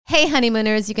Hey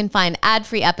honeymooners, you can find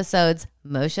ad-free episodes,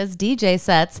 Moshe's DJ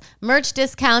sets, merch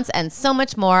discounts, and so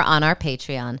much more on our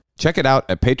Patreon. Check it out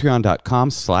at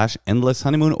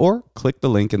patreon.com/endlesshoneymoon or click the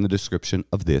link in the description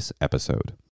of this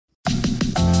episode.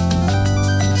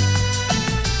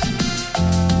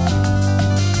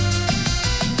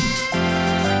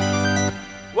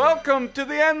 Welcome to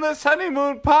the Endless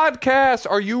Honeymoon Podcast.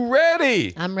 Are you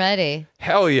ready? I'm ready.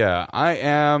 Hell yeah. I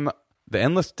am the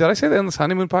Endless... Did I say the Endless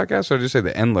Honeymoon Podcast or did I just say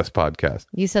the Endless Podcast?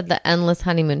 You said the Endless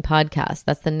Honeymoon Podcast.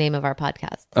 That's the name of our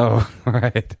podcast. Oh,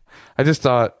 right. I just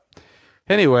thought...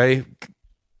 Anyway,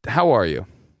 how are you?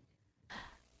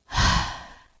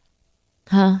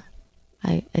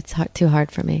 It's too hard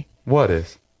for me. What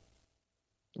is?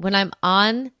 When I'm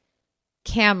on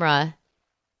camera,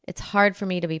 it's hard for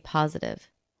me to be positive.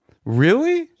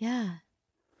 Really? Yeah.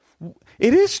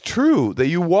 It is true that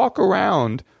you walk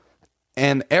around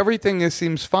and everything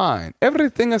seems fine.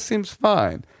 Everything seems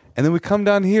fine. And then we come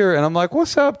down here and I'm like,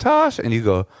 what's up, Tosh? And you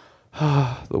go,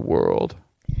 the world.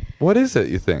 What is it,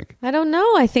 you think? I don't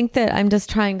know. I think that I'm just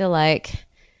trying to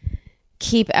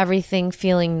keep everything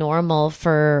feeling normal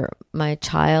for my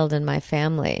child and my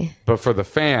family. But for the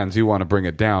fans, you want to bring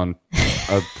it down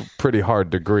a pretty hard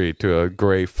degree to a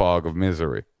gray fog of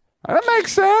misery. That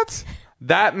makes sense.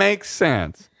 That makes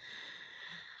sense.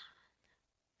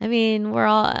 I mean, we're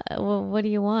all... what do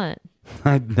you want?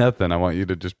 Nothing. I want you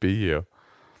to just be you.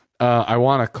 I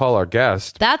want to call our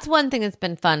guest. That's one thing that's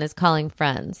been fun is calling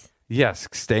friends. Yes,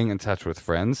 staying in touch with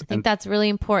friends. I think that's really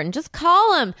important. Just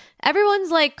call them.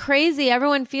 Everyone's crazy.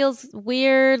 Everyone feels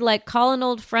weird. Call an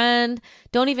old friend.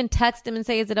 Don't even text them and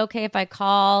say, is it okay if I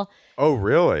call? Oh,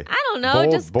 really? I don't know.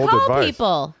 Just call advice.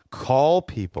 people. Call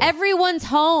people. Everyone's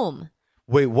home.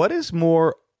 Wait, what is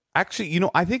more... Actually,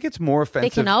 I think it's more offensive. They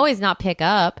can always not pick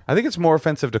up. I think it's more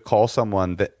offensive to call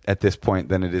someone at this point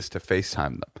than it is to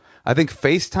FaceTime them. I think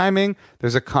FaceTiming,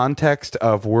 there's a context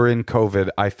of we're in COVID,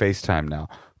 I FaceTime now.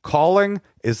 Calling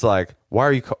is why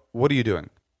are you... what are you doing?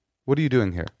 What are you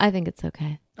doing here? I think it's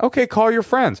okay. Okay, call your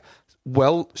friends.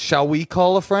 Well, shall we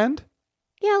call a friend?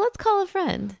 Yeah, let's call a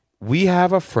friend. We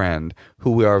have a friend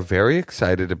who we are very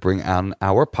excited to bring on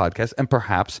our podcast, and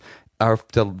perhaps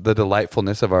the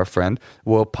delightfulness of our friend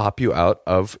will pop you out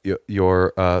of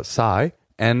your sigh,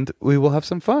 and we will have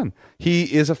some fun.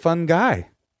 He is a fun guy.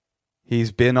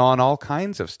 He's been on all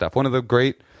kinds of stuff. One of the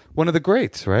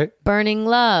greats, right? Burning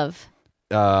Love.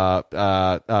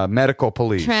 Medical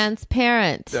Police.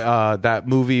 Transparent. That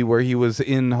movie where he was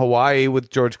in Hawaii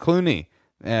with George Clooney.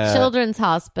 Children's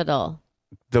Hospital.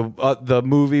 The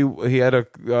movie, he had a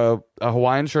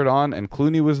Hawaiian shirt on and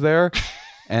Clooney was there.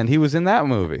 And he was in that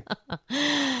movie.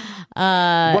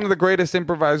 One of the greatest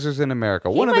improvisers in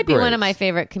America. He might be one of my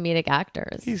favorite comedic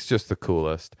actors. He's just the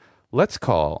coolest. Let's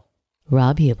call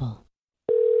Rob Huebel.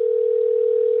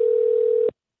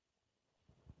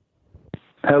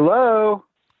 Hello.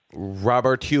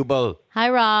 Robert Huebel. Hi,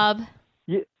 Rob.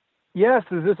 Yes,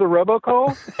 is this a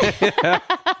robocall?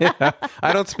 Yeah.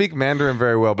 I don't speak Mandarin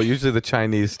very well, but usually the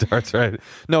Chinese starts right.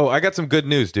 No, I got some good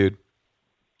news, dude.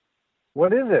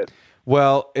 What is it?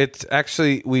 Well, it's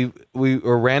actually we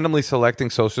are randomly selecting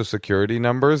social security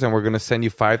numbers, and we're going to send you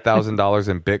 $5,000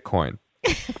 in Bitcoin.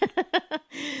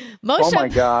 Oh my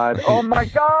god! Oh my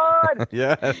god!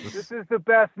 Yes, this is the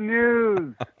best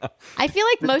news. I feel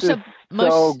like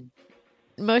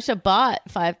Moshe bought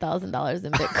 $5,000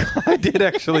 in Bitcoin. I did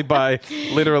actually buy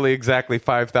literally exactly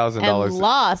 $5,000 and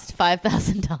lost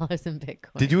 $5,000 in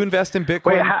Bitcoin. Did you invest in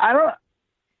Bitcoin? Wait, I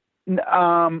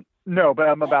don't. No, but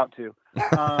I'm about to.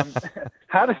 How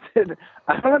does it?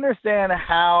 I don't understand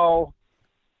how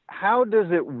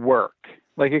does it work?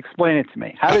 Explain it to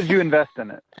me. How did you invest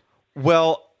in it?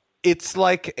 Well, it's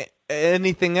like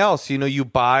anything else. You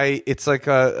buy. It's like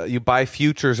you buy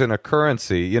futures in a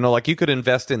currency. You could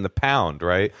invest in the pound,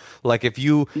 right? If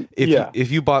you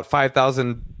bought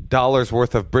 $5,000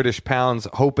 worth of British pounds,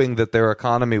 hoping that their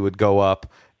economy would go up.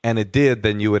 And it did,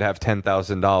 then you would have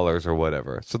 $10,000 or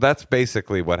whatever. So that's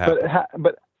basically what happened.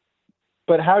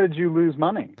 But how did you lose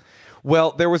money?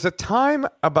 Well, there was a time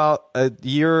about a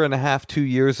year and a half, 2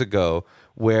 years ago,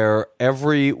 where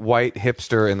every white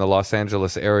hipster in the Los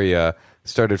Angeles area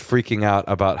started freaking out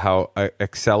about how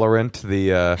accelerant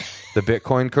the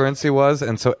Bitcoin currency was,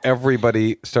 and so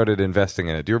everybody started investing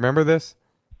in it. Do you remember this?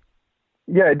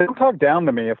 Yeah, don't talk down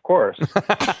to me, of course.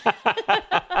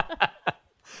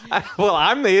 Well,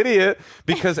 I'm the idiot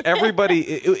because everybody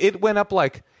it went up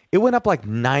like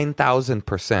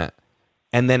 9,000%,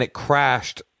 and then it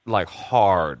crashed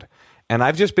hard. And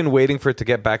I've just been waiting for it to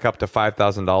get back up to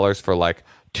 $5,000 for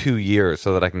 2 years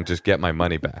so that I can just get my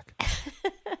money back.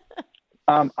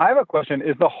 I have a question.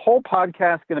 Is the whole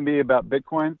podcast going to be about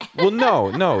Bitcoin? Well,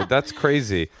 no, that's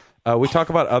crazy. We talk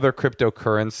about other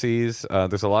cryptocurrencies.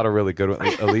 There's a lot of really good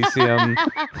ones. Elysium.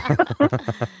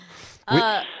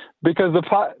 Because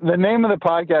the name of the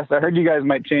podcast, I heard you guys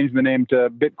might change the name to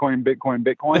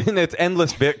Bitcoin. And it's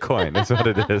endless Bitcoin. That's what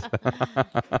it is.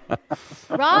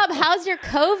 Rob, how's your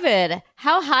COVID?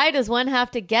 How high does one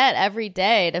have to get every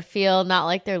day to feel not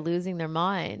like they're losing their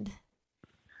mind?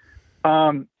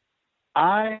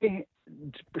 I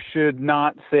should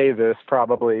not say this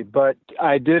probably, but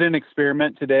I did an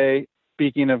experiment today,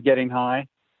 speaking of getting high,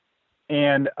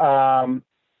 and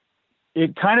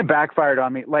it kind of backfired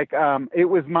on me. Like, it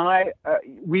was my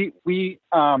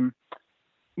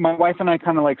wife and I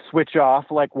kind of like switch off,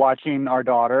 like watching our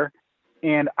daughter,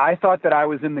 and I thought that I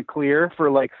was in the clear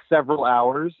for like several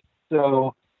hours.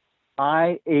 So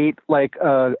I ate like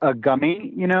a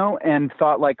gummy, and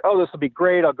thought like, oh, this will be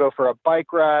great. I'll go for a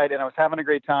bike ride. And I was having a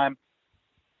great time.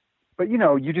 But,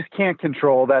 you just can't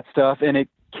control that stuff. And it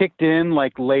kicked in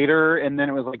like later. And then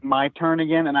it was like my turn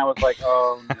again. And I was like,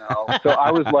 oh, no. So I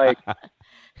was like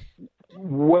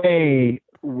way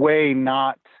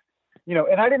not, and we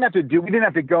didn't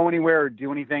have to go anywhere or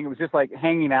do anything. It was just like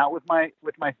hanging out with my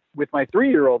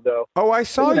 3-year-old though. Oh, I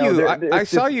saw you. I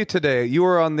saw you today. You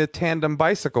were on the tandem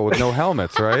bicycle with no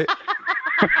helmets, right?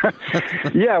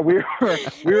 Yeah, we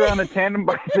were on a tandem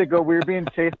bicycle. We were being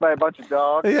chased by a bunch of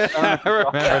dogs. Yeah, I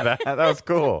remember that. That was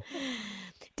cool.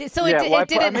 It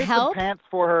didn't help? Pants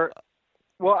for her.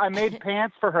 Well, I made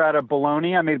pants for her out of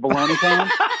bologna. I made bologna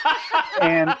pants.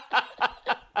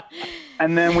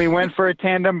 And then we went for a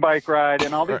tandem bike ride,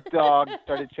 and all these dogs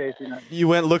started chasing us. You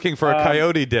went looking for a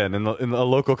coyote den in the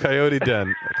local coyote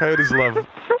den. Coyotes love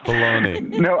bologna.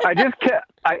 No,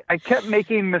 I kept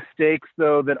making mistakes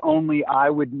though that only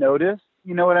I would notice.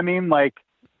 You know what I mean? Like,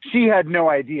 she had no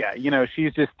idea.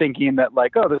 She's just thinking that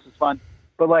like, oh, this is fun.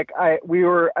 But like I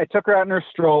took her out in her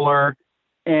stroller,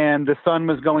 and the sun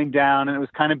was going down, and it was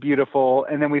kind of beautiful.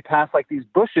 And then we passed like these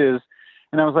bushes.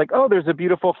 And I was like, oh, there's a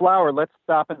beautiful flower. Let's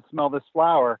stop and smell this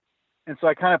flower. And so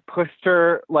I kind of pushed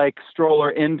her like stroller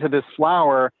into this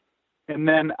flower. And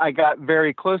then I got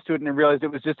very close to it and I realized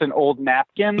it was just an old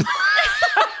napkin.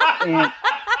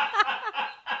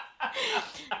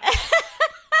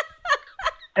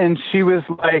 and she was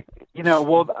like,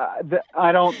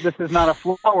 this is not a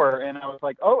flower. And I was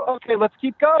like, oh, okay, let's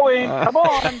keep going. Come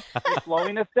on. You're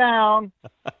slowing us down.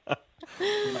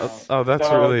 That's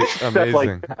really amazing.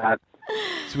 Like that.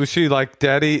 So was she like,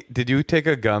 Daddy, did you take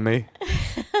a gummy?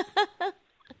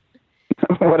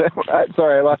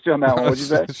 Sorry, I lost you on that one. What did you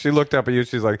say? She looked up at you.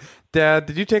 She's like, Dad,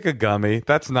 did you take a gummy?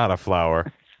 That's not a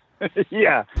flower.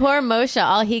 Yeah. Poor Moshe,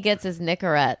 all he gets is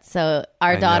Nicorette. So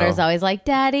our daughter's always like,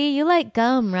 Daddy, you like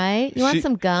gum, right? You want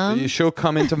some gum? She'll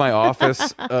come into my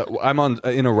office. I'm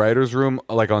in a writer's room,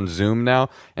 like on Zoom now,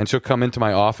 and she'll come into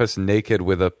my office naked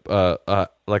with a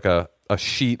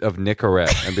sheet of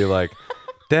Nicorette and be like,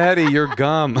 Daddy, your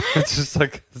gum. It's just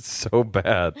like, it's so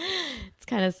bad. It's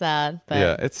kind of sad. But...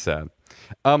 yeah, it's sad.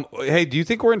 Hey, do you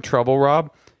think we're in trouble,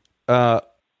 Rob?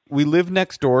 We live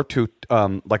next door to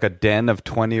like a den of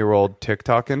 20-year-old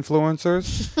TikTok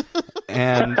influencers,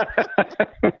 and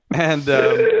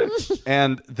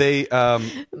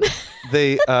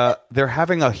they're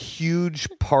having a huge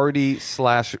party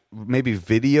 / maybe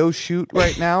video shoot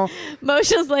right now.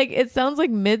 Moshe's like, it sounds like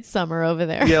midsummer over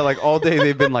there. Yeah, like all day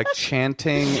they've been like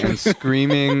chanting and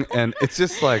screaming, and it's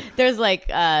just like there's like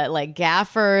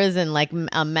gaffers and like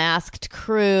a masked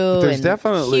crew. There's and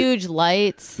definitely huge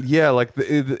lights. Yeah, like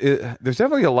there's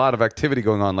definitely a lot of activity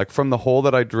going on. Like from the hole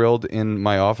that I drilled in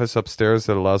my office upstairs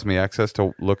that allows me access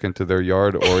to look into their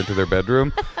yard or into their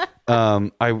bedroom.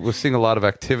 I was seeing a lot of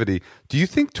activity. Do you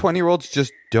think 20-year-olds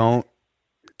just don't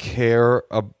care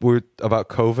about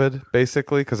COVID,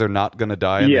 basically, because they're not going to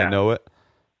die and they know it?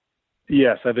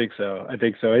 Yes, I think so. I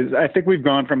think we've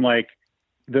gone from like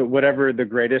whatever the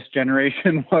greatest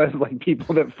generation was, like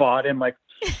people that fought in like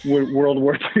World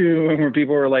War II, and where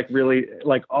people were like really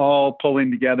like all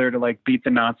pulling together to like beat the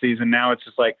Nazis, and now it's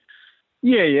just like,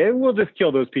 yeah, we'll just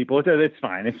kill those people. It's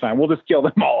fine. We'll just kill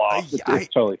them all off. It's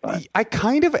totally fine. I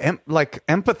kind of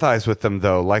empathize with them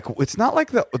though. Like it's not like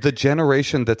the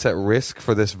generation that's at risk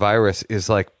for this virus is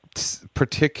like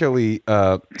particularly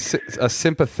a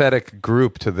sympathetic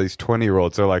group to these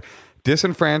 20-year-olds. They're like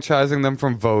disenfranchising them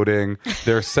from voting.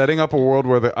 They're setting up a world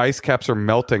where the ice caps are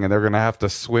melting and they're going to have to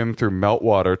swim through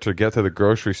meltwater to get to the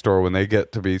grocery store when they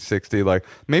get to be 60. Like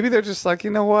maybe they're just like,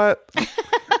 you know what?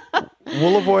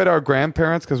 We'll avoid our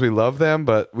grandparents because we love them,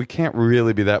 but we can't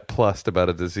really be that plussed about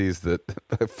a disease that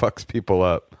fucks people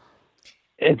up.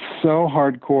 It's so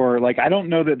hardcore. Like, I don't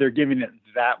know that they're giving it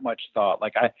that much thought.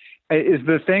 Like, is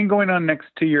the thing going on next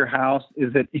to your house,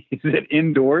 is it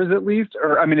indoors at least?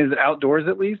 Or, I mean, is it outdoors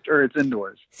at least, or it's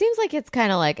indoors? Seems like it's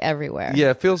kind of like everywhere. Yeah,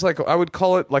 it feels like, I would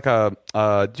call it like do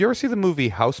you ever see the movie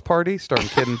House Party starring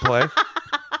Kid and Play?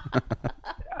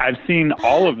 I've seen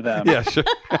all of them. Yeah, sure.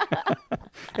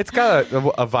 It's got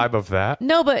a vibe of that.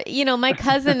 No, but my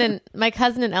cousin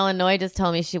in Illinois just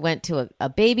told me she went to a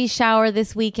baby shower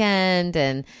this weekend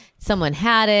and someone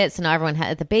had it. So now everyone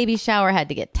at the baby shower had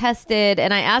to get tested.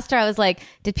 And I asked her, I was like,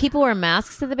 did people wear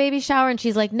masks at the baby shower? And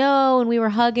she's like, no. And we were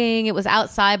hugging. It was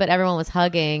outside, but everyone was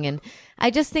hugging. And I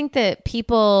just think that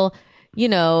people,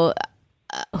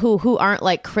 who aren't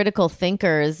like critical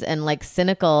thinkers and like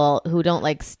cynical, who don't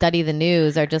like study the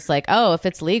news, are just like, oh, if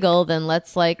it's legal, then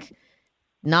let's like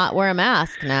not wear a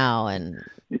mask now. And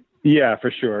yeah, for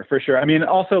sure. I mean,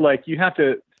 also, like, you have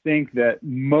to think that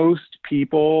most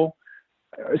people,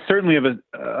 certainly of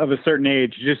a certain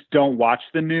age, just don't watch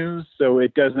the news, so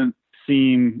it doesn't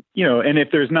seem, and if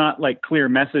there's not like clear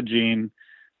messaging,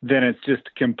 then it's just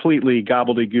completely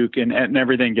gobbledygook, and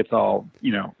everything gets all,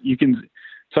 you can.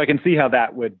 So I can see how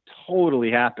that would totally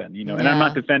happen, and I'm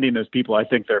not defending those people. I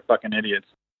think they're fucking idiots.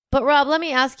 But Rob, let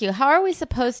me ask you, how are we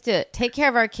supposed to take care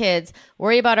of our kids,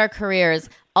 worry about our careers,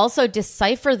 also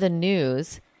decipher the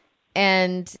news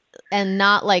and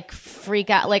not like freak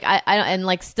out, like I and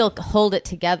like still hold it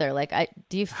together? Like,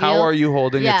 do you feel? How are you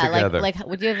holding it together? Like,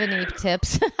 would you have any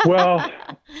tips? Well,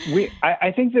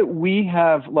 I think that we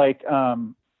have like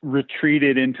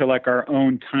retreated into like our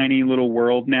own tiny little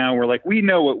world now, where like we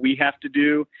know what we have to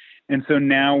do, and so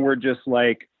now we're just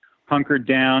like hunkered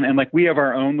down, and like we have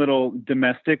our own little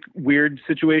domestic weird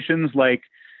situations. Like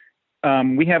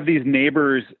we have these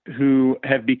neighbors who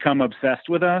have become obsessed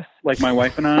with us, like my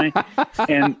wife and I,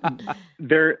 and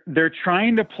they're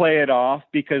trying to play it off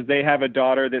because they have a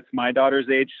daughter that's my daughter's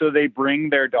age, so they bring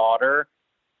their daughter,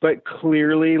 but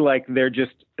clearly like they're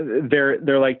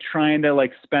like trying to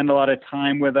like spend a lot of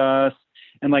time with us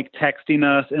and like texting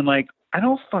us, and like I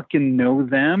don't fucking know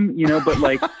them, but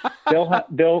like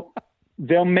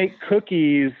they'll make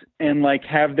cookies and like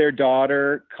have their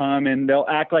daughter come, and they'll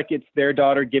act like it's their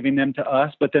daughter giving them to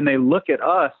us, but then they look at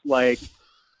us like,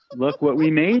 look what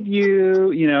we made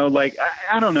you, like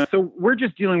I don't know. So we're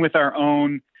just dealing with our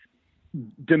own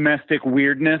domestic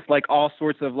weirdness, like all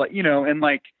sorts of like, and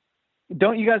like,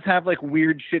 don't you guys have like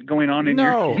weird shit going on in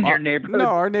your neighborhood? No,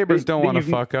 our neighbors don't want to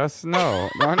fuck us. No,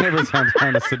 our neighbors aren't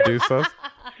trying to seduce us.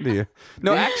 Do you?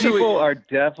 No, actually, people are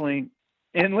definitely.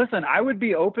 And listen, I would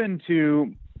be open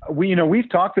to. We've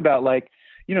talked about like,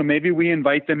 maybe we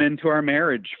invite them into our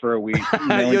marriage for a week,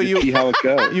 you see how it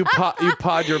goes. You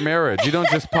pod your marriage. You don't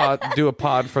just do a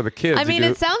pod for the kids. I mean,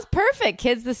 it sounds perfect.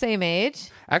 Kids the same age.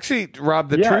 Actually, Rob,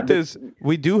 the truth is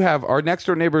we do have our next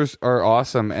door neighbors are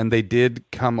awesome, and they did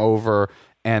come over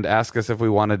and ask us if we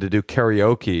wanted to do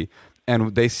karaoke,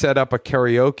 and they set up a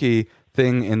karaoke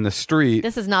thing in the street.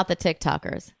 This is not the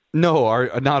TikTokers. No,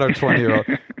 not our 20-year-old.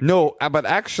 No, but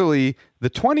actually, the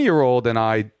 20-year-old and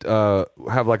I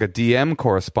have like a DM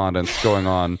correspondence going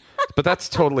on, but that's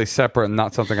totally separate and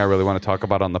not something I really want to talk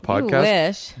about on the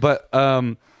podcast. You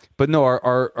wish. But no,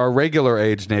 our regular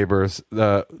age neighbors,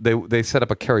 they set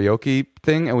up a karaoke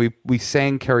thing, and we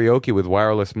sang karaoke with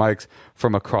wireless mics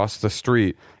from across the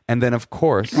street. And then, of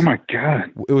course, oh my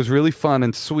God, it was really fun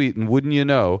and sweet. And wouldn't you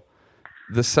know,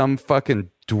 some fucking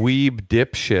dweeb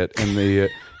dipshit in the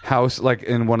house, like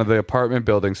in one of the apartment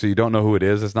buildings, so you don't know who it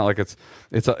is. It's not like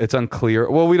it's unclear.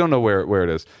 Well, we don't know where it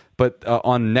is. But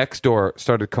on Nextdoor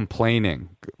started complaining,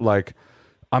 like,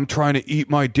 I'm trying to eat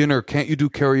my dinner. Can't you do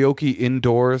karaoke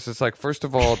indoors? It's like, first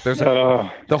of all, there's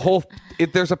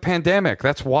a pandemic.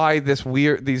 That's why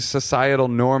these societal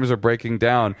norms are breaking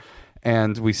down,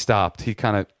 and we stopped. He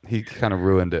kind of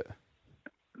ruined it.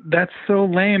 That's so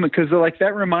lame, because like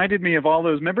that reminded me of all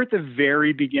those. Remember at the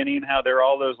very beginning how there are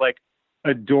all those like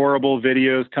adorable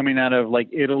videos coming out of like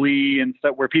Italy and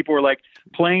stuff where people were like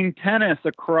playing tennis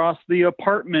across the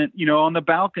apartment, on the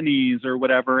balconies or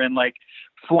whatever, and like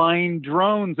flying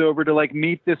drones over to like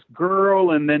meet this girl,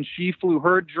 and then she flew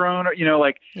her drone, there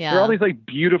are all these like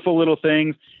beautiful little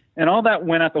things, and all that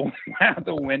went out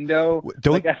the window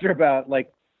like after about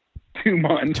like 2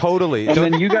 months. Totally. And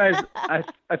then you guys, I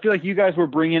feel like you guys were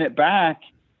bringing it back,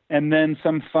 and then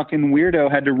some fucking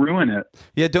weirdo had to ruin it.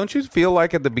 Yeah, don't you feel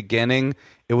like at the beginning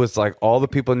it was like all the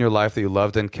people in your life that you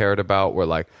loved and cared about were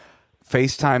like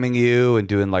FaceTiming you and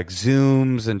doing like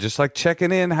Zooms and just like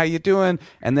checking in, how you doing?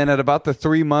 And then at about the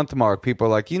 3-month mark, people are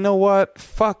like, you know what?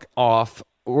 Fuck off.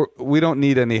 We don't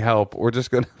need any help. We're just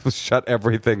going to shut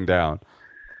everything down.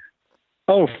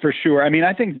 Oh, for sure. I mean,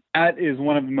 I think that is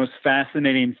one of the most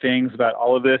fascinating things about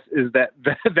all of this is that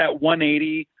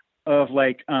 180 of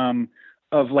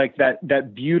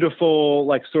that beautiful,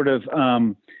 like sort of,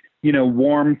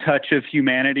 warm touch of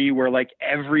humanity where like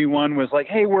everyone was like,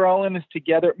 hey, we're all in this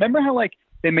together. Remember how like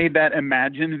they made that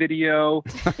Imagine video?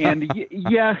 And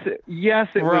yes,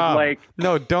 it Rob, was like...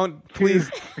 No, don't.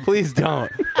 Please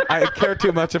don't. I care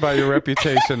too much about your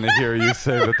reputation to hear you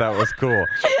say that was cool.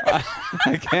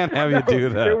 I can't have you do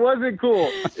that. It wasn't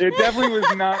cool. It definitely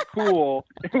was not cool.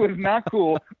 It was not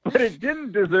cool, but it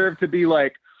didn't deserve to be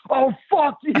like, oh,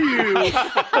 fuck you.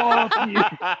 Fuck you.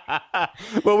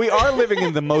 Well, we are living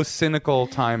in the most cynical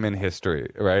time in history,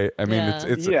 right? I mean,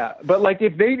 it's yeah. But like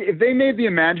if they made the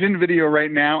Imagine video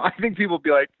right now, I think people would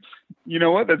be like, you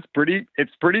know what? It's pretty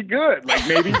good. Like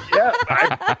maybe, yeah.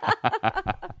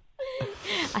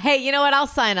 Hey, you know what? I'll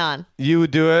sign on. You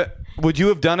would do it? Would you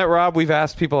have done it, Rob? We've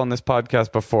asked people on this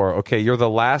podcast before. Okay, you're the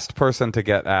last person to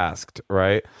get asked,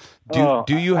 right? Do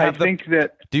you have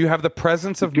the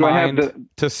presence of mind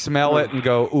to smell it and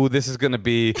go, ooh, this is going to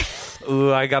be,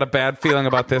 ooh, I got a bad feeling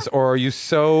about this? Or are you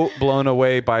so blown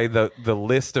away by the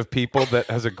list of people that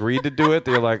has agreed to do it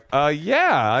that you're like,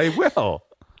 yeah, I will?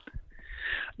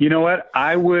 You know what?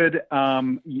 I would,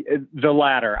 the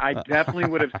latter. I definitely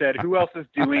would have said, who else is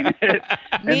doing it?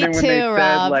 And Me then when too, they said,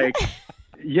 Rob. like,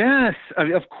 yes, I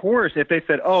mean, of course. If they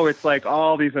said, oh, it's like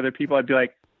all these other people, I'd be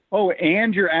like, oh,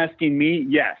 and you're asking me?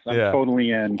 Yes, I'm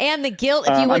totally in. And the guilt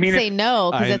if you would say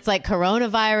no, because it's like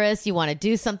coronavirus, you want to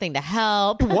do something to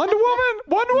help. Wonder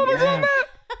Woman's on that?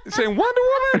 Saying Wonder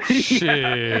Woman?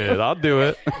 Shit, I'll do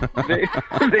it. They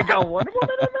got Wonder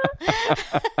Woman in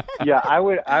that? Yeah, I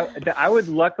would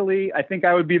luckily, I think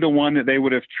I would be the one that they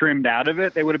would have trimmed out of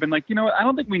it. They would have been like, you know what, I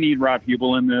don't think we need Rob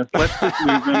Huebel in this. Let's just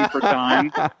lose him for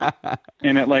time.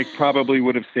 And it like probably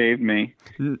would have saved me.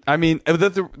 I mean,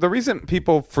 the reason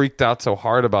people freaked out so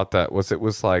hard about that was I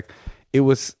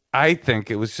think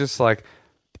it was just like,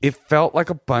 it felt like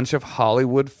a bunch of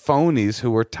Hollywood phonies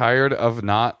who were tired of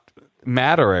not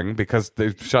mattering because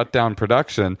they shut down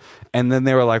production, and then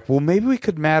they were like, well, maybe we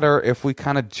could matter if we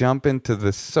kind of jump into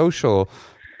the social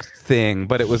thing,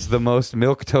 but it was the most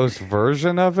milquetoast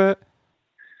version of it.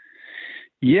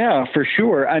 Yeah, for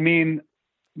sure. I mean,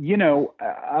 where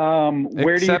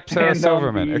except do you Sarah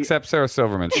Silverman. Except Sarah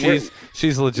Silverman,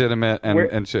 she's legitimate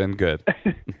and good.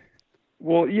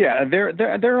 Well, yeah,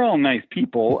 they're all nice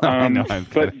people. I know,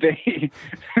 but they.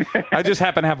 I just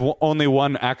happen to have only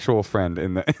one actual friend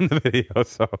in the video.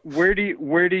 So where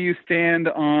do you stand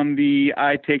on the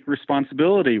I take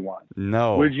responsibility one?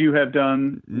 No. Would you have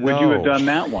done? No. Would you have done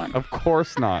that one? Of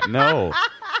course not. No.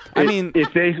 I mean,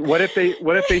 what if they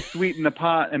sweeten the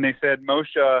pot and they said,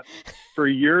 Moshe, for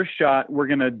your shot, we're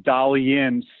gonna dolly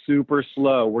in super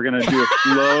slow. We're gonna do a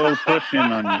slow push in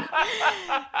on you.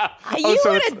 You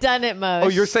would have done it, Moshe. Oh,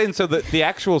 you're saying so the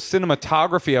actual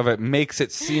cinematography of it makes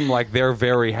it seem like they're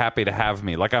very happy to have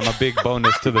me, like I'm a big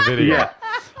bonus to the video. Yeah.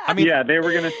 I mean, yeah, they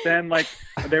were gonna send like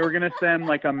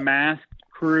a masked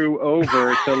crew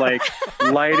over to like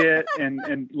light it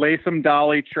and lay some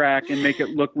dolly track and make it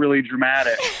look really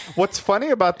dramatic. What's funny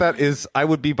about that is I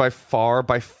would be by far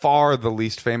the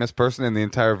least famous person in the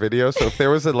entire video. So if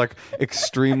there was a like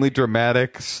extremely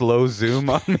dramatic slow zoom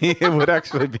on me, it would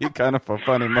actually be kind of a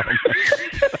funny moment.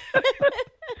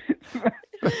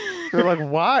 You're like,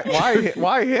 why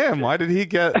him? Why did he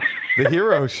get the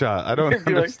hero shot? I don't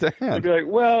understand. I'd be like,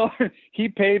 well, he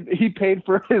paid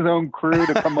for his own crew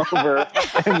to come over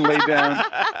and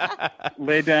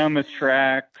lay down the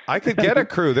track. I could get a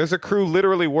crew. There's a crew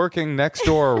literally working next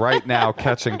door right now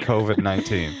catching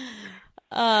COVID-19.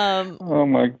 Oh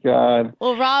my God.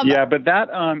 Well, Rob. Yeah, but that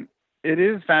it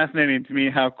is fascinating to me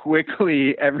how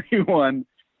quickly everyone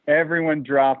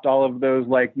dropped all of those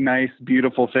like nice,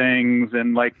 beautiful things.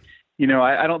 And like,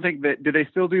 I don't think that, do they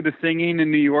still do the singing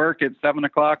in New York at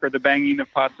 7:00 or the banging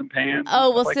of pots and pans? Oh,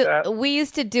 well, like so that? We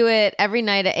used to do it every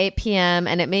night at 8 p.m.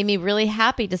 and it made me really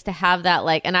happy just to have that,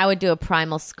 like, and I would do a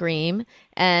primal scream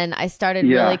and I started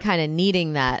really kind of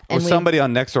needing that. And somebody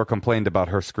on Nextdoor complained about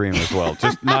her scream as well.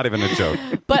 Just not even a joke.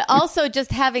 But also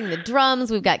just having the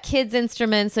drums, we've got kids'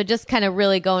 instruments, so just kind of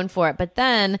really going for it. But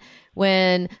then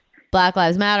when Black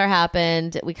Lives Matter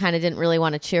happened, we kind of didn't really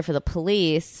want to cheer for the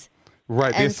police.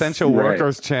 Right, the essential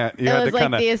workers chant. You had to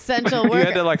kind of the essential workers. You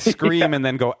had to like scream and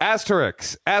then go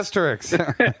asterisk.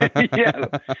 Yeah.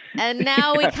 And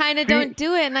now we kind of don't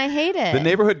do it, and I hate it. The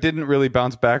neighborhood didn't really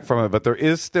bounce back from it, but there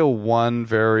is still one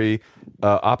very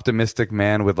optimistic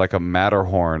man with like a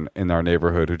Matterhorn in our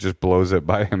neighborhood who just blows it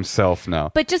by himself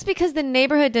now. But just because the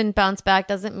neighborhood didn't bounce back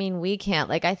doesn't mean we can't.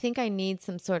 Like, I think I need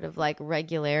some sort of like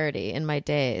regularity in my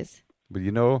days. But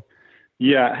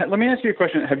Yeah. Let me ask you a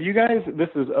question. Have you guys, this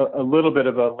is a little bit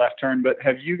of a left turn, but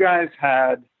have you guys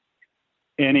had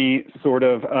any sort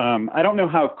of, I don't know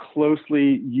how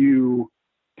closely you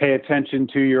pay attention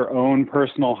to your own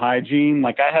personal hygiene.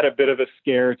 Like I had a bit of a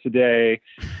scare today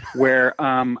where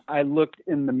I looked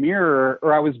in the mirror,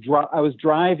 or I was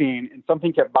driving and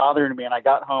something kept bothering me, and I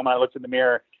got home and I looked in the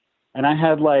mirror and I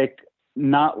had like,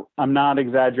 I'm not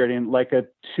exaggerating, like a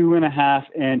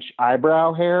 2.5 inch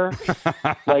eyebrow hair.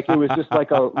 Like it was just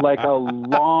like a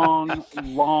long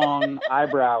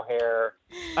eyebrow hair.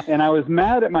 And I was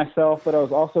mad at myself, but I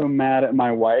was also mad at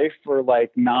my wife for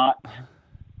like not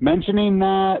mentioning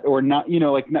that, or not,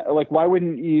 like why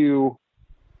wouldn't you,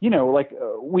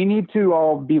 we need to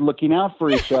all be looking out for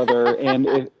each other.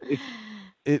 And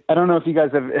I don't know if you guys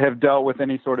have dealt with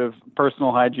any sort of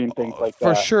personal hygiene things like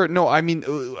that. For sure. No, I mean,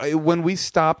 when we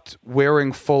stopped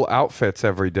wearing full outfits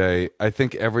every day, I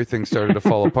think everything started to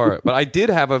fall apart. But I did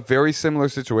have a very similar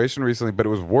situation recently, but it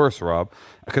was worse, Rob,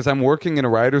 because I'm working in a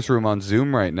writer's room on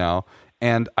Zoom right now,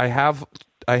 and I have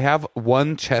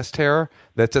one chest hair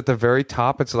that's at the very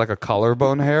top. It's like a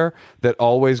collarbone hair that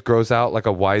always grows out like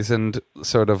a wizened,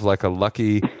 sort of like a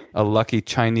lucky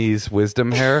Chinese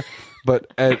wisdom hair.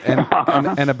 But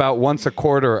and about once a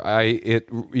quarter, it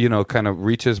kind of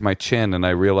reaches my chin, and I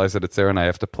realize that it's there, and I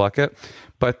have to pluck it.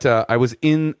 But I was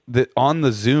on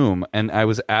the Zoom, and I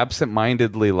was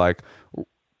absentmindedly like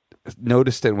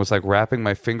noticed it and was like wrapping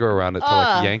my finger around it to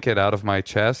like yank it out of my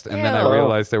chest, and then I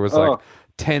realized there was like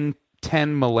 10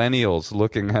 millennials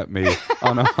looking at me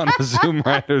on a Zoom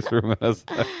writer's room.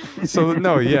 So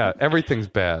no, yeah, everything's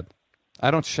bad.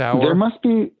 I don't shower.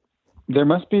 There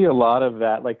must be a lot of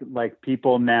that, like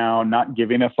people now not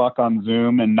giving a fuck on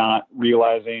Zoom and not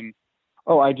realizing,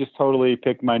 oh, I just totally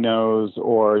picked my nose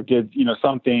or did,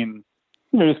 something,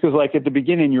 just because like at the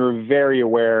beginning you were very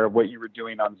aware of what you were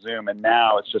doing on Zoom. And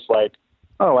now it's just like,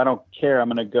 oh, I don't care. I'm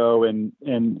going to go and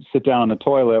sit down on the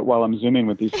toilet while I'm Zooming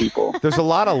with these people. There's a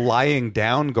lot of lying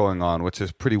down going on, which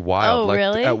is pretty wild. Oh, like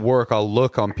really? At work, I'll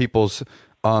look on people's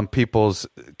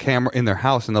camera in their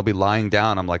house, and they'll be lying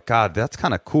down. I'm like, God, that's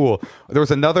kind of cool. There was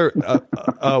another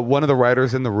one of the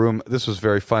writers in the room. This was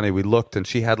very funny. We looked, and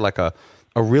she had like a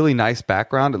really nice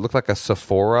background. It looked like a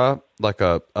Sephora, like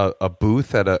a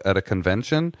booth at a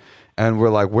convention. And we're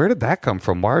like, where did that come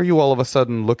from? Why are you all of a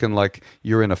sudden looking like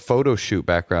you're in a photo shoot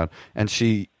background? And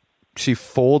she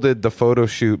folded the photo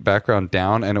shoot background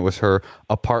down, and it was her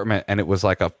apartment, and it was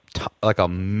like the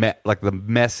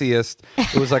messiest.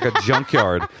 It was like a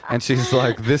junkyard, and she's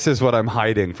like, "This is what I'm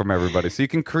hiding from everybody." So you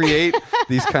can create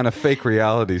these kind of fake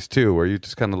realities too, where you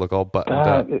just kind of look all buttoned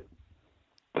up.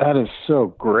 That is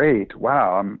so great!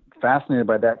 Wow, I'm fascinated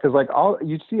by that, because like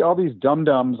you see all these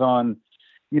dum-dums on,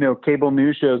 cable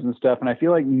news shows and stuff, and I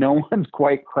feel like no one's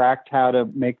quite cracked how to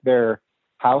make their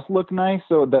house look nice.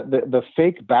 So the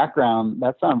fake background,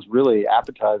 that sounds really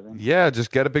appetizing. Yeah,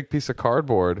 just get a big piece of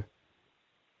cardboard,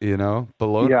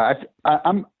 below. Yeah,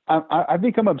 I've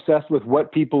become obsessed with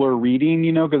what people are reading,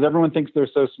 because everyone thinks they're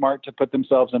so smart to put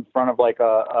themselves in front of like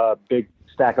a big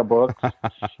stack of books.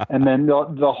 And then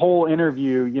the whole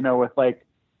interview, with like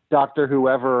Dr.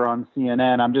 Whoever on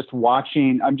CNN, I'm just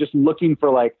looking for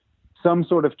like some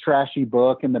sort of trashy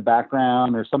book in the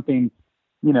background or something,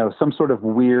 some sort of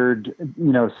weird,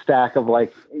 stack of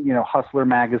like, Hustler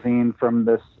magazine from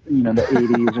this, the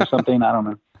 80s or something. I don't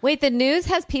know. Wait, the news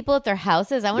has people at their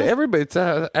houses? Everybody's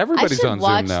on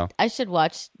Zoom now. I should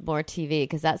watch more TV,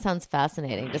 because that sounds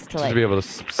fascinating. Just to be able to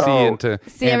see into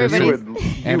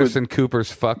Anderson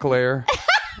Cooper's fuck lair.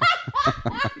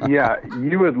 Yeah,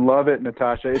 you would love it,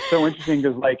 Natasha. It's so interesting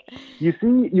because like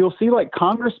you'll see like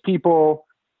Congress people,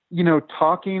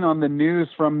 talking on the news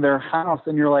from their house,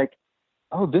 and you're like,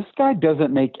 oh, this guy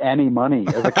doesn't make any money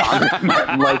as a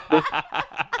congressman.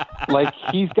 Like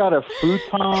he's got a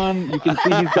futon. You can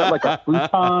see he's got like a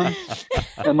futon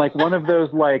and like one of those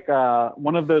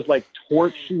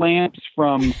torch lamps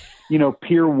from,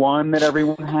 Pier 1 that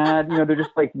everyone had. They're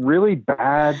just like really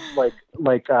bad, like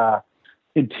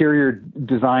interior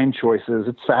design choices.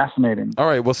 It's fascinating. All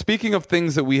right. Well, speaking of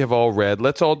things that we have all read,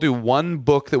 let's all do one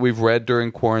book that we've read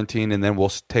during quarantine, and then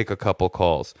we'll take a couple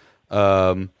calls.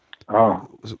 Natasha,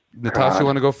 you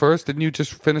want to go first? Didn't you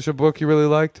just finish a book you really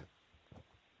liked?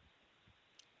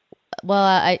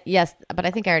 Well, yes, but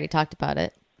I think I already talked about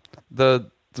it.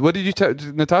 What did you tell?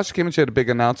 Natasha came and she had a big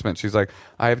announcement. She's like,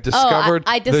 I have discovered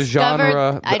the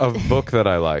genre of book that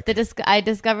I like. I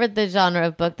discovered the genre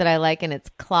of book that I like, and it's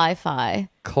cli-fi.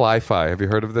 Cli-fi. Have you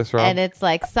heard of this, Rob? And it's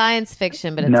like science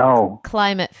fiction, but it's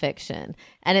climate fiction.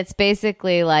 And it's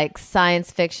basically like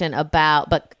science fiction about,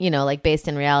 but, like based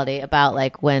in reality, about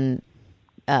like when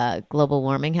global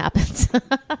warming happens.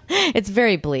 It's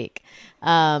very bleak.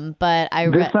 But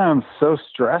This sounds so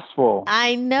stressful.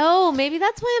 I know. Maybe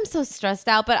that's why I'm so stressed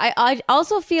out. But I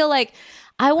also feel like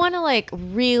I want to like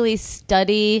really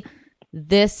study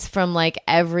this from like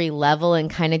every level and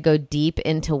kind of go deep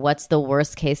into what's the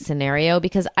worst case scenario,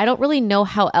 because I don't really know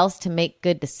how else to make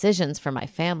good decisions for my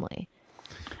family.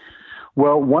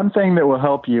 Well, one thing that will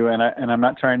help you, and I'm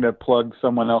not trying to plug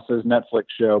someone else's Netflix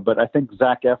show, but I think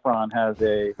Zac Efron has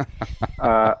a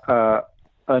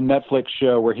Netflix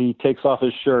show where he takes off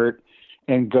his shirt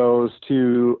and goes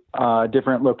to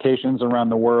different locations around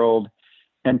the world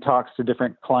and talks to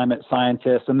different climate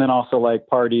scientists, and then also like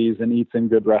parties and eats in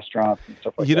good restaurants and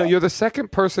stuff like that. You know, you're the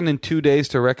second person in 2 days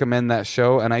to recommend that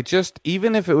show, and I just,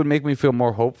 even if it would make me feel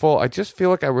more hopeful, I just feel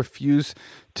like I refuse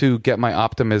to get my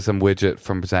optimism widget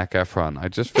from Zac Efron. I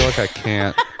just feel like I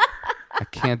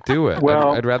can't do it. Well,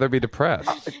 I'd rather be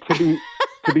depressed.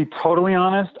 To be totally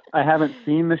honest, I haven't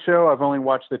seen the show. I've only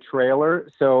watched the trailer.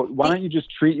 So why don't you just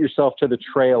treat yourself to the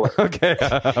trailer? Okay.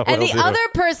 And the other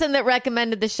person that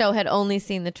recommended the show had only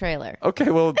seen the trailer. Okay,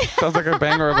 well, sounds like a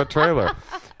banger of a trailer.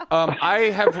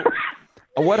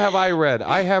 What have I read?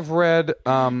 I have read,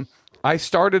 I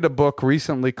started a book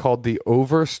recently called The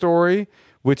Over Story,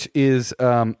 which is,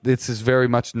 this is very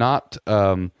much not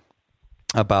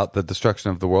about the destruction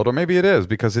of the world, or maybe it is,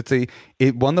 because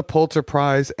it won the Pulitzer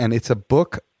Prize, and it's a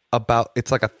book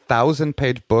it's like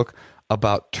 1,000-page book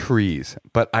about trees.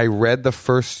 But I read the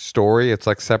first story. It's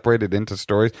like separated into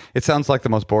stories. It sounds like the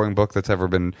most boring book that's ever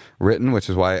been written, which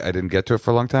is why I didn't get to it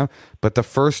for a long time. But the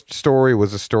first story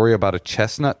was a story about a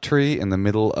chestnut tree in the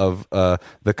middle of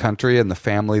the country and the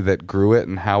family that grew it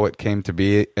and how it came to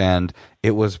be. And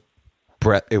it was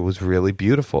really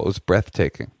beautiful. It was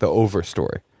breathtaking. The Over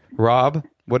Story. Rob,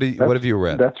 what have you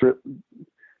read?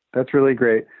 That's really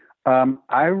great.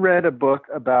 I read a book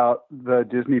about the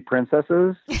Disney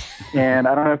princesses, and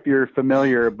I don't know if you're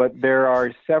familiar, but there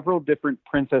are several different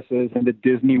princesses in the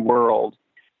Disney world,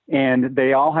 and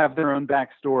they all have their own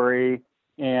backstory,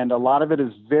 and a lot of it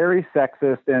is very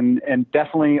sexist and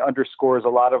definitely underscores a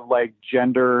lot of like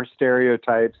gender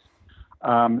stereotypes.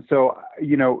 So,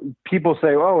 you know, people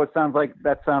say, "Oh,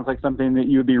 that sounds like something that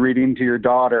you would be reading to your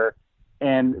daughter."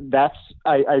 And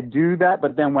I do that,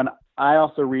 but then when I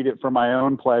also read it for my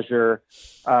own pleasure,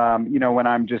 you know, when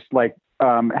I'm just like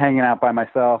hanging out by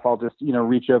myself, I'll just, you know,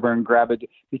 reach over and grab it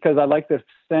because I like the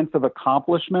sense of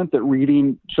accomplishment that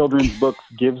reading children's books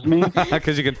gives me.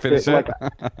 Because you can finish it. Like,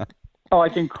 I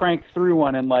can crank through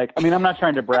one and like, I mean, I'm not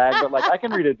trying to brag, but like I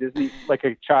can read a Disney, like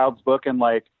a child's book in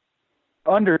like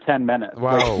under 10 minutes.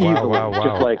 Wow, like, wow.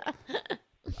 Just like,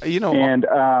 you know, and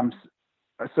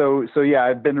So yeah,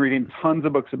 I've been reading tons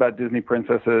of books about Disney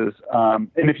princesses. And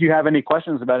if you have any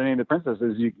questions about any of the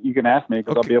princesses, you can ask me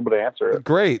because I'll be able to answer it.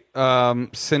 Great.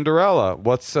 Cinderella,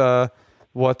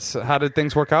 how did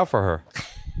things work out for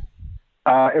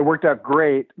her? It worked out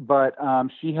great, but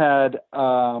she had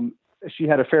a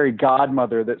fairy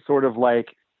godmother that sort of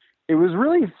like, it was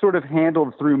really sort of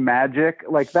handled through magic.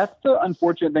 Like that's the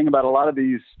unfortunate thing about a lot of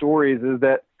these stories is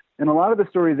that in a lot of the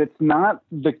stories, it's not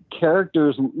the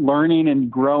characters learning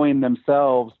and growing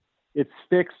themselves. It's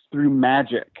fixed through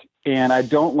magic. And I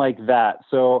don't like that.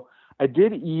 So I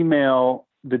did email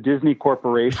the Disney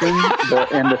Corporation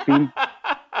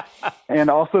and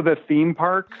also the theme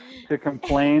park to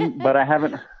complain, but I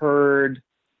haven't heard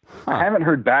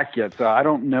back yet. So I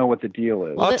don't know what the deal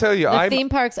is. I'll tell you, the theme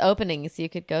park's opening, so you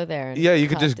could go there. Yeah, you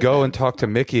could just go and talk to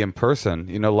Mickey in person,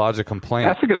 you know, lodge a complaint.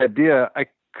 That's a good idea. I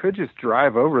could just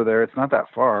drive over there. It's not that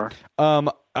far.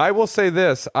 I will say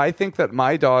this. I think that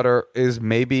my daughter is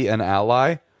maybe an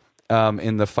ally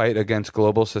in the fight against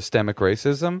global systemic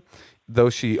racism, though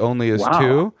she only is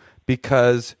 2,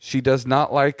 because she does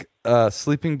not like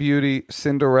Sleeping Beauty,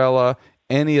 Cinderella,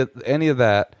 any of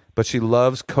that, but she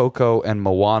loves Coco and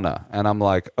Moana. And I'm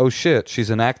like, oh shit, she's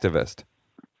an activist.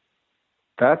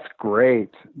 That's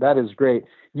great. That is great.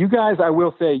 You guys, I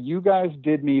will say, you guys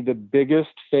did me the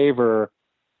biggest favor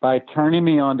by turning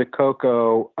me on to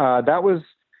Coco. That was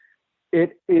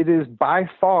it. It is by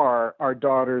far our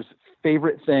daughter's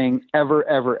favorite thing ever.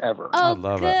 Oh, I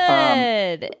love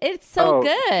it. It's so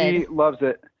good. She loves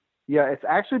it. Yeah, it's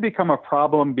actually become a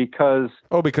problem because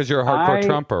you're a hardcore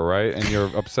Trumper, right? And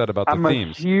you're upset about the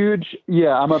themes.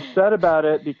 I'm upset about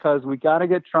it because we got to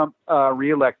get Trump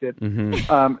reelected.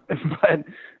 Mm-hmm. But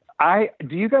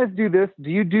do you guys do this? Do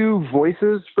you do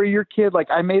voices for your kid? Like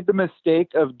I made the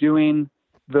mistake of doing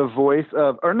the voice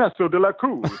of Ernesto de la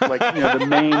Cruz, like, you know, the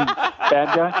main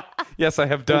bad guy. Yes, I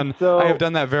have done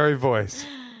that very voice.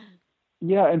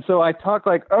 Yeah, and so I talk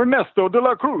like Ernesto de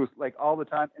la Cruz like all the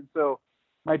time, and so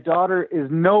my daughter is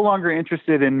no longer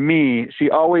interested in me. She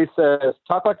always says,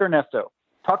 talk like Ernesto.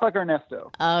 Talk like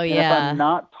Ernesto. Oh, and yeah. if I'm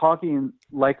not talking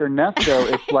like Ernesto,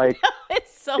 it's like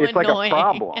it's annoying. Like a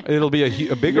problem. It'll be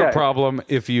a bigger problem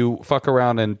if you fuck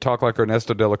around and talk like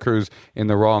Ernesto de la Cruz in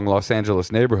the wrong Los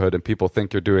Angeles neighborhood and people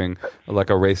think you're doing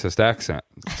like a racist accent.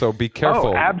 So be careful.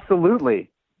 Oh, absolutely.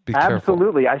 Be careful.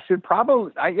 Absolutely. I should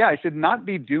probably, I should not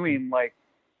be doing like,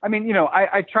 I mean,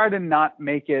 I try to not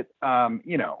make it,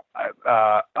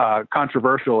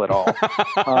 controversial at all.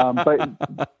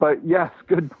 But yes,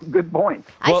 good point.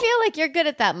 I feel like you're good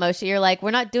at that, Moshe. You're like,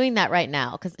 we're not doing that right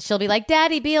now, because she'll be like,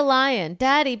 Daddy, be a lion.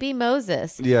 Daddy, be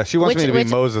Moses. Yeah, she wants me to be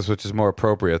Moses, which is more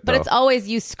appropriate, though. But it's always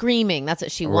you screaming. That's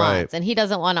what she wants. And he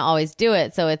doesn't want to always do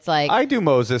it. So it's like... I do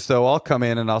Moses, though. I'll come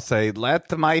in and I'll say,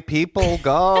 let my people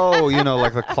go.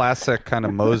 Like the classic kind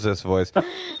of Moses voice.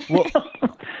 Well...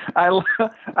 I love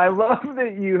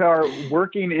that you are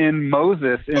working in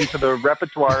Moses into the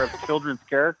repertoire of children's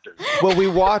characters. Well,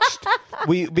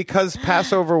 because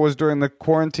Passover was during the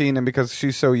quarantine and because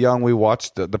she's so young, we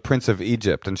watched the Prince of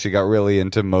Egypt, and she got really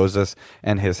into Moses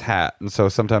and his hat. And so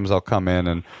sometimes I'll come in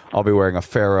and I'll be wearing a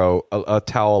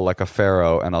towel like a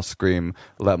pharaoh, and I'll scream,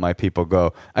 let my people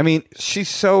go. I mean, she's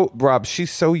so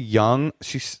young.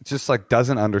 She just like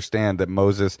doesn't understand that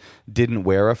Moses didn't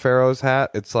wear a pharaoh's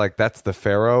hat. It's like, that's the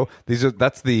pharaoh.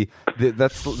 That's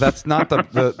not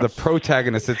the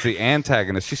protagonist. It's the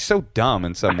antagonist. She's so dumb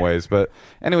in some ways, but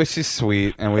anyway, she's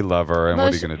sweet and we love her. And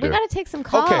what are you going to do? We got to take some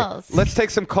calls. Okay, let's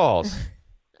take some calls.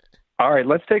 All right,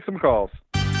 let's take some calls.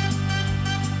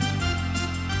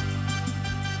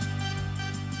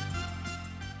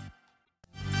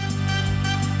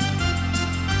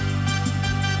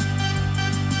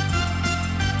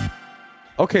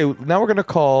 Okay, now we're going to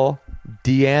call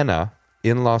Deanna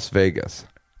in Las Vegas.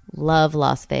 Love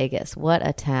Las Vegas. What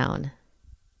a town.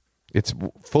 It's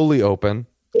fully open.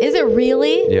 Is it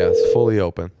really? Yeah, it's fully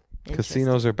open.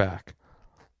 Casinos are back.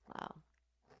 Wow.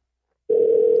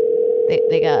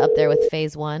 They got up there with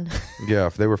phase 1. Yeah,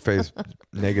 if they were phase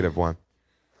 -1.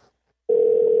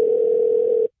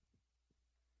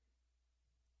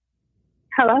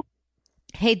 Hello?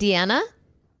 Hey, Deanna?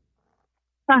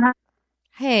 Uh-huh.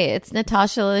 Hey, it's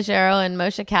Natasha Leggero and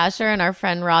Moshe Kasher and our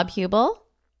friend Rob Huebel.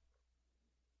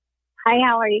 Hi,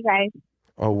 how are you guys?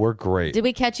 Oh, we're great. Did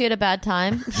we catch you at a bad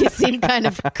time? You seem kind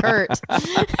of curt.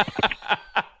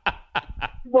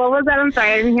 What was that? I'm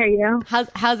sorry, I didn't hear you.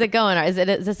 How's it going? Is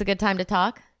this a good time to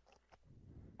talk?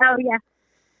 Oh, yeah.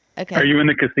 Okay. Are you in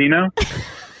the casino?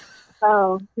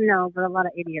 Oh, no, but a lot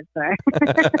of idiots are.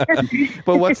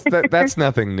 But what's that? That's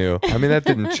nothing new. I mean, that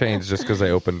didn't change just because I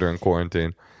opened during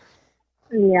quarantine.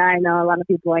 Yeah, I know. A lot of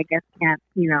people, I guess, can't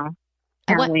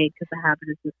wait because the habit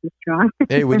is just too strong.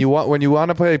 Hey, when you want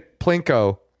to play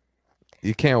Plinko,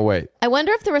 you can't wait. I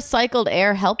wonder if the recycled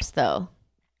air helps, though.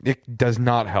 It does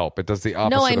not help. It does the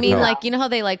opposite. No, I mean, of help. like, you know how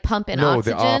they like pump in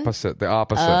oxygen? The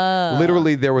opposite. Oh.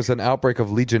 Literally, there was an outbreak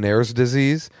of Legionnaire's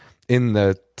disease in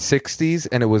the 60s,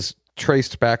 and it was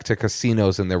traced back to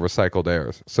casinos and their recycled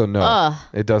airs. So no,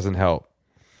 it doesn't help.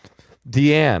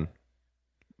 Deanna,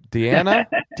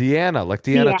 like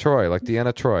Deanna Troy, like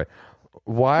Deanna Troy.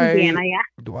 Why? Deanna,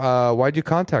 yeah. Why'd you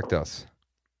contact us?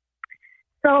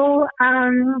 So,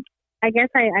 I guess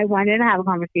I wanted to have a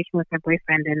conversation with my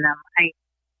boyfriend, and I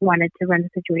wanted to run the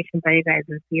situation by you guys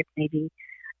and see if maybe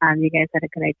you guys had a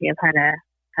good idea of how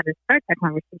to start that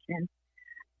conversation.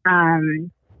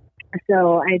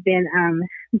 So I've been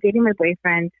dating my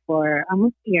boyfriend for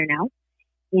almost a year now,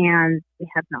 and we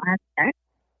have not had sex.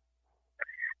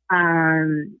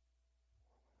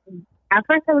 At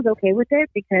first I was okay with it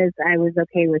because I was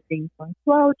okay with things going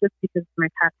slow, just because of my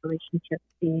past relationships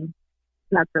being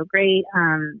not so great.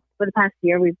 For the past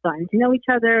year, we've gotten to know each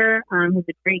other. He's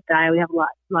a great guy. We have a lot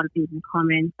of things in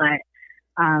common, but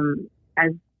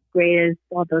as great as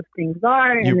all those things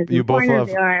are, and as important as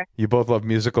they are, you both love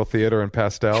musical theater and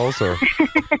pastels, or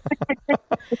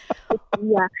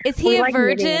yeah. Is he a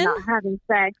virgin? Not having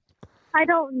sex. I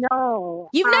don't know.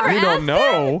 You've never asked? You don't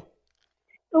know.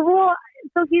 Well,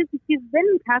 so he's been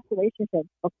in past relationships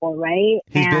before, right?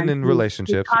 He's been in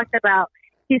relationships.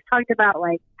 He's talked about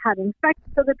like having sex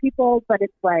with other people, but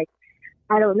it's like,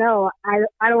 I don't know. I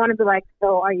don't want to be like,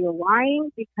 so are you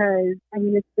lying? Because I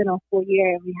mean, it's been a full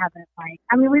year and we haven't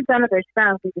we've done other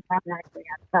stuff. We just haven't actually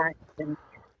had sex.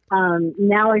 And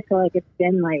now I feel like it's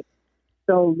been like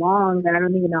so long that I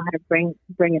don't even know how to bring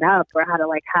it up or how to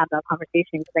like have that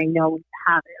conversation, because I know we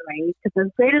have it, right? Because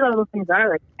as great as all those things are,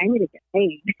 like, I need to get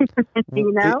paid.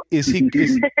 You know? Is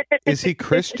he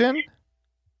Christian?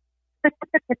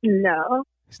 No.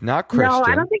 He's not Christian. No,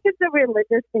 I don't think it's a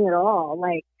religious thing at all.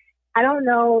 Like, I don't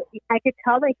know. I could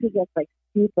tell that he gets like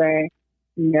super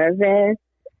nervous.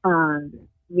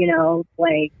 You know,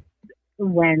 like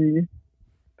when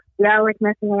we are like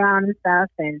messing around and stuff,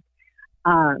 and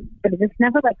but it just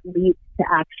never like leads to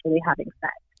actually having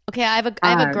sex. Okay, I have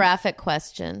a graphic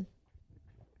question.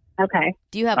 Okay.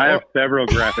 Do you have? I have several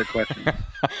graphic questions.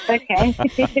 Okay.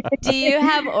 Do you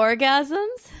have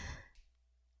orgasms?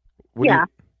 Yeah.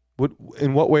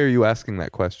 In what way are you asking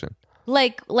that question?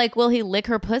 Like, will he lick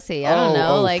her pussy? I don't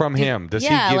know. Like from him. Does he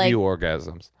give you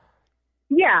orgasms?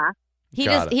 Yeah. He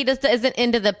just isn't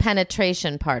into the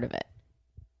penetration part of it.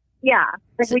 Yeah.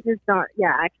 Like we just don't.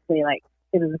 Yeah, actually, like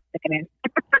it doesn't stick it in.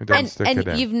 It doesn't stick it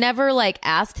in. You've never like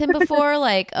asked him before,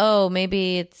 like, oh,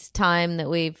 maybe it's time that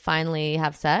we finally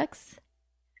have sex?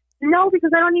 No,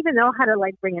 because I don't even know how to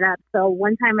like bring it up. So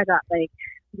one time I got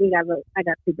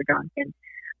super drunk, and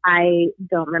I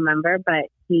don't remember, but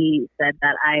he said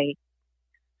that I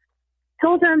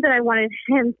told him that I wanted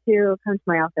him to come to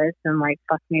my office and like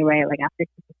fuck me right like after he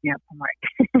picked me up from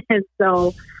work. And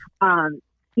so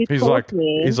he's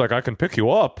like, I can pick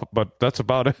you up, but that's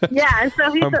about it. Yeah, so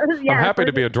I'm happy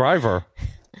to be a driver.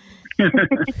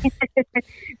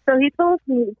 So he told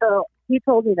me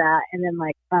that, and then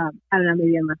like I don't know,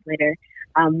 maybe a month later,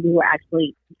 we were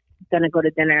actually gonna go to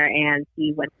dinner, and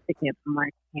he went to pick me up from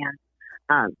work,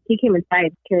 and he came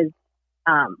inside because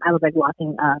I was like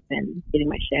walking up and getting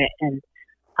my shit, and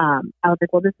I was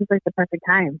like, well, this is like the perfect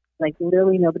time. Like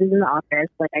literally nobody's in the office.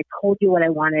 Like I told you what I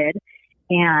wanted,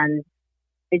 and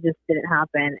it just didn't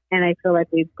happen. And I feel like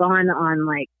we've gone on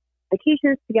like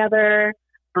vacations together,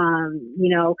 you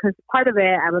know, because part of it,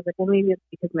 I was like, well, maybe it's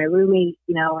because my roommate,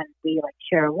 you know, and we like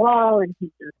share a wall, and he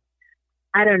just,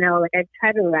 I don't know, like I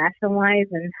try to rationalize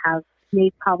and have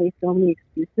made probably so many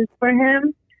excuses for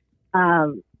him.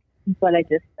 But I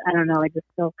don't know, I just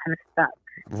feel kind of stuck.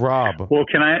 Rob. Well,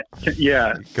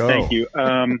 yeah, go. Thank you.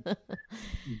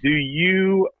 Do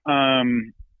you, I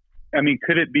mean,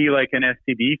 could it be like an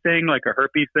STD thing, like a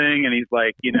herpes thing? And he's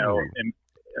like, you know, and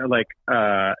like,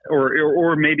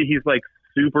 or maybe he's like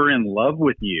super in love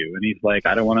with you, and he's like,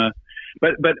 I don't want to.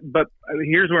 But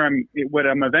here's where what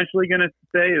I'm eventually going to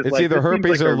say is it's like, either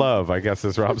herpes or love, I guess,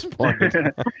 is Rob's point.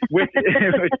 which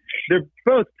they're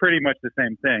both pretty much the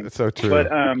same thing. That's so true.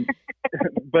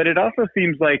 But it also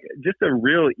seems like just a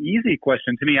real easy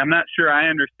question to me. I'm not sure I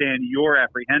understand your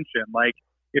apprehension. Like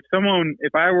if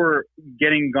I were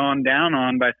getting gone down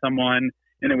on by someone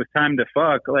and it was time to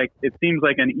fuck, like it seems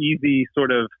like an easy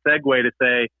sort of segue to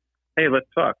say, hey, let's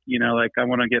fuck, you know, like I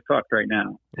want to get fucked right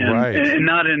now. And, right. And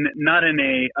not in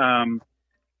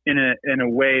a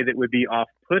way that would be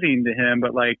off-putting to him,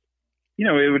 but like, you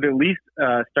know, it would at least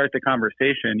start the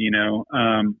conversation, you know.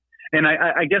 And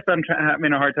I guess I'm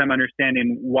having a hard time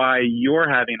understanding why you're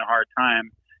having a hard time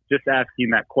just asking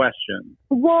that question.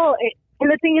 Well, and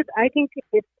the thing is, I think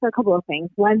it's a couple of things.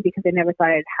 One, because I never thought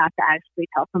I'd have to actually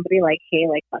tell somebody like, hey,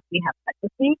 like, let me have sex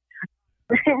with me.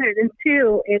 And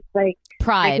two, it's like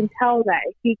pride. I can tell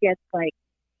that he gets like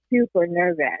super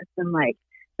nervous and like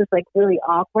just like really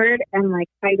awkward, and like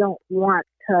I don't want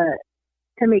to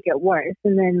make it worse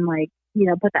and then like, you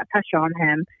know, put that pressure on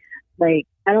him. Like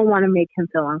I don't want to make him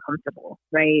feel uncomfortable,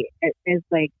 right? It's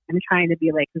like I'm trying to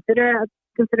be like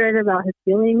considerate about his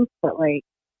feelings, but like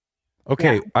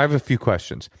okay, yeah. I have a few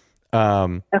questions.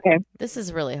 Okay, this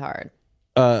is really hard.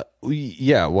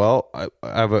 Yeah. Well, I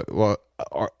have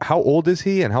how old is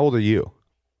he, and how old are you?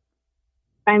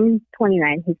 I'm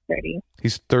 29. He's 30.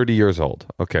 He's 30 years old.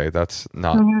 Okay, that's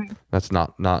not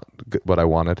good, what I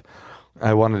wanted.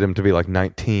 I wanted him to be like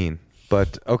 19,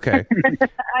 but okay.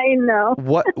 I know.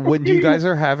 When you guys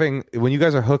are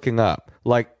hooking up,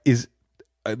 like is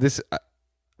this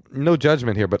no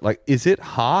judgment here, but like, is it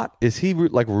hot? Is he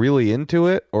like really into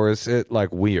it, or is it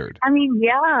like weird? I mean,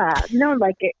 yeah, no,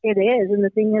 like it is, and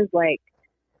the thing is, like,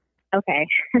 okay,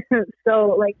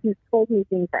 so like he's told me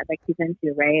things that like he's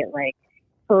into, right? Like,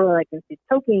 so like if he's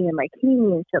choking and like hitting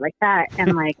me and shit like that,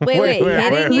 and like wait.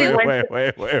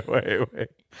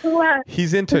 What?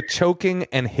 He's into choking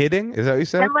and hitting? Is that what you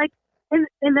said? And like,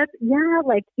 and that's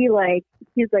like he's like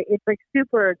it's like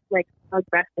super like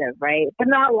aggressive, right? But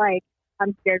not like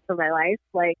I'm scared for my life.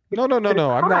 Like no, I'm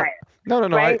not. No.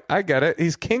 Right? I get it.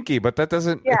 He's kinky, but that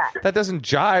doesn't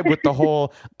jive with the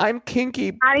whole I'm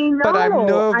kinky, I know, but I'm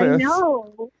nervous. I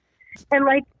know. And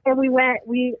like, and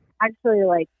we actually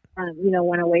like, you know,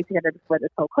 went away together before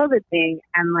this whole COVID thing,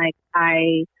 and like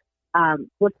I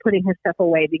was putting his stuff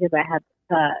away because I had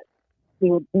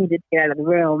we needed to get out of the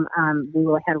room. We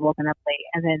had woken up late,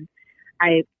 and then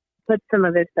I put some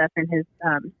of his stuff in his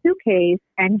suitcase,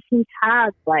 and he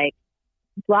had like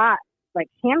brought like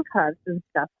handcuffs and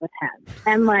stuff with him.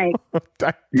 And like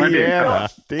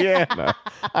Deanna,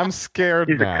 I'm scared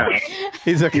now.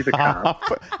 He's a cop.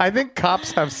 I think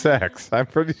cops have sex. I'm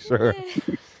pretty sure.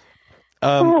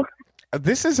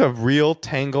 This is a real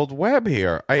tangled web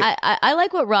here. I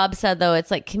like what Rob said, though. It's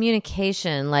like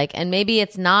communication, like, and maybe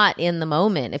it's not in the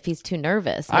moment if he's too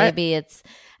nervous. Maybe it's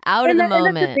out of the moment.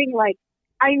 And that's the thing, like,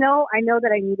 I know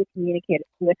that I need to communicate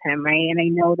with him, right? And I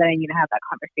know that I need to have that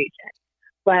conversation.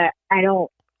 But I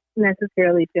don't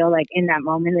necessarily feel like in that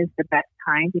moment is the best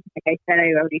time because, like I said,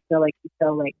 I already feel like he's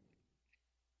so, like,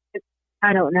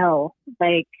 I don't know,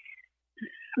 like.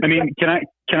 I mean, can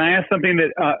I ask something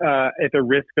that at the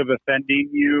risk of offending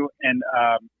you? And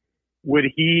would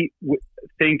he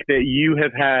think that you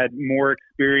have had more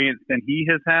experience than he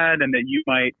has had, and that you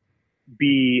might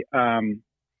be? I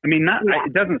mean, not. Yeah.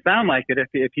 It doesn't sound like it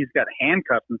if he's got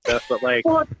handcuffs and stuff, but like.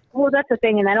 Well, that's the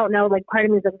thing, and I don't know. Like, part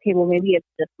of me is like, okay, well, maybe it's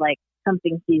just like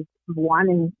something he's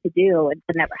wanting to do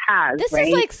but never has. This right?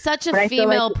 is like such a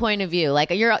female point of view. Like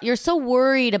you're so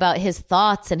worried about his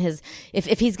thoughts and his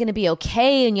if he's going to be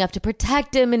okay, and you have to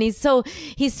protect him, and he's so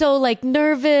like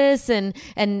nervous and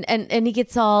he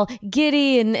gets all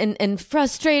giddy and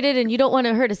frustrated, and you don't want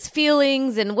to hurt his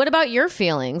feelings. And what about your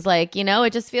feelings? Like, you know,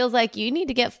 it just feels like you need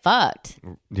to get fucked.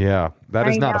 Yeah, that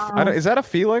is not. Is that a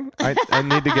feeling? I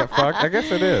need to get fucked. I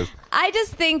guess it is. I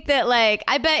just think that, like,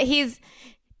 I bet he's.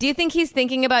 Do you think he's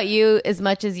thinking about you as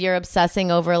much as you're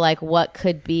obsessing over, like, what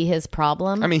could be his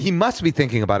problem? I mean, he must be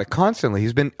thinking about it constantly.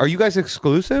 Are you guys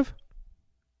exclusive?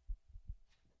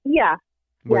 Yeah.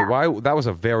 Wait, why? That was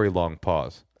a very long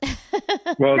pause.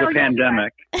 Well, the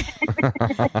pandemic.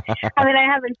 I mean, I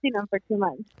haven't seen him for 2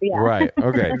 months. Yeah. Right.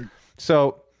 Okay.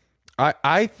 So,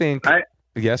 I think.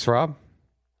 Yes, Rob?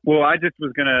 Well, I just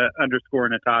was going to underscore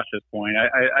Natasha's point.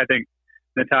 I think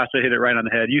Natasha hit it right on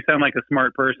the head. You sound like a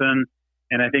smart person.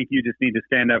 And I think you just need to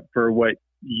stand up for what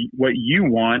you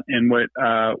want and what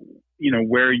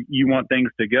where you want things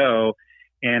to go.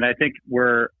 And I think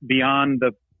we're beyond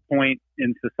the point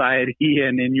in society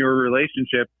and in your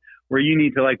relationship where you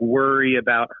need to like worry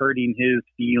about hurting his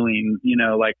feelings. You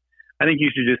know, like I think you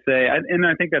should just say, and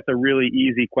I think that's a really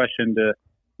easy question to,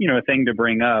 a thing to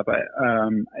bring up.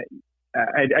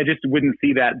 I just wouldn't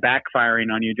see that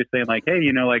backfiring on you. Just saying like, hey,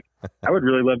 like I would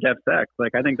really love to have sex.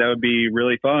 Like I think that would be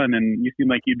really fun, and you seem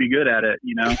like you'd be good at it.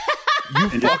 You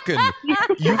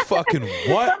fucking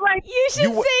what? You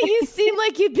should say you seem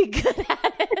like you'd be good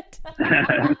at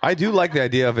it. I do like the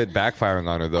idea of it backfiring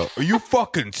on her, though. Are you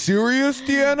fucking serious,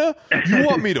 Deanna? You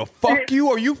want me to fuck you?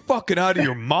 Are you fucking out of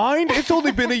your mind? It's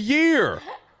only been a year.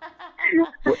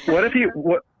 What if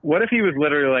he was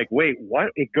literally like, wait, what?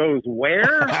 It goes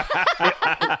where?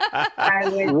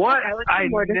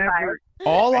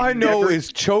 All I know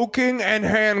is choking and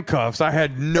handcuffs. I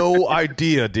had no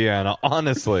idea, Deanna,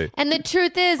 honestly. And the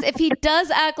truth is, if he does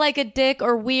act like a dick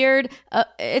or weird,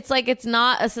 it's like it's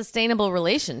not a sustainable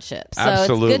relationship. So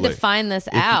Absolutely. It's good to find this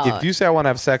out. If you say I want to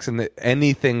have sex and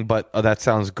anything but that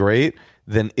sounds great,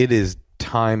 then it is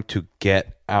time to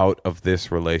get out of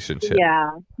this relationship.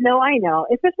 Yeah. No, I know.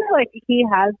 Especially like he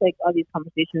has like all these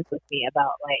conversations with me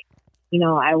about like,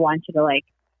 I want you to like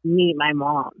meet my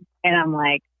mom. And I'm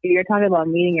like, you're talking about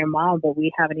meeting your mom, but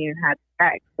we haven't even had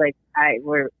sex. Like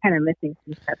we're kind of missing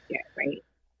some steps here, right?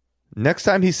 Next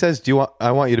time he says,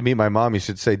 I want you to meet my mom, you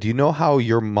should say, do you know how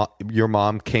your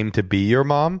mom came to be your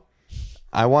mom?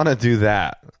 I want to do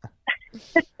that.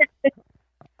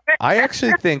 I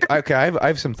actually think, okay, I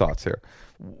have some thoughts here.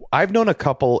 I've known a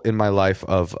couple in my life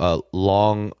of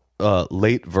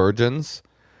late virgins.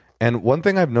 And one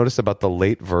thing I've noticed about the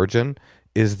late virgin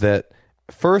is that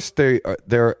first they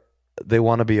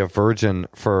want to be a virgin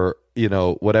for,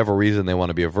 whatever reason they want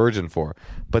to be a virgin for.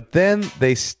 But then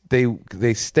they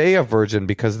stay a virgin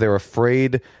because they're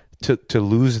afraid to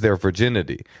lose their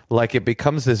virginity. Like it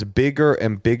becomes this bigger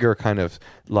and bigger kind of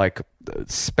like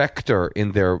specter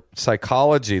in their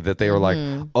psychology that they are like,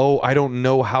 oh, I don't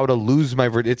know how to lose my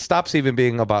virginity. It stops even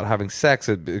being about having sex.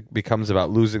 It becomes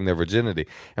about losing their virginity.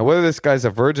 And whether this guy's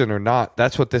a virgin or not,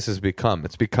 that's what this has become.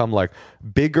 It's become like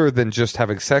bigger than just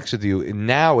having sex with you. And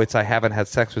now it's, I haven't had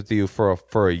sex with you for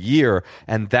a year,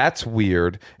 and that's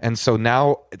weird. And so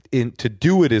now to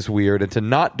do it is weird, and to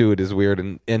not do it is weird.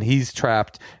 And he's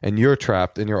trapped and you're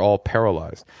trapped and you're all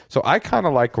paralyzed. So I kind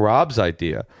of like Rob's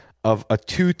idea of a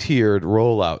 2-tiered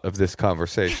rollout of this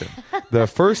conversation. The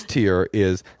first tier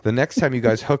is the next time you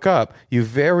guys hook up, you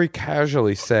very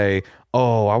casually say,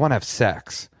 oh, I want to have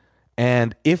sex.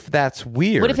 And if that's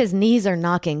weird, What if his knees are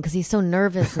knocking because he's so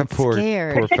nervous and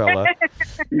scared? Poor fella.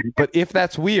 But if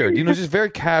that's weird, just very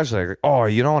casually, like, oh,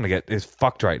 you don't want to get is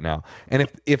fucked right now. And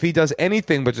if he does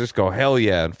anything but just go hell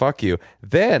yeah and fuck you,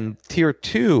 then tier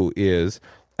 2 is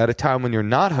at a time when you're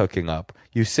not hooking up,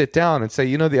 you sit down and say,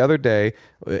 the other day,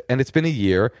 and it's been a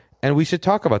year, and we should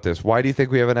talk about this. Why do you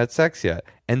think we haven't had sex yet?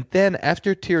 And then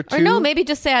after tier 2... Or no, maybe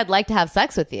just say, I'd like to have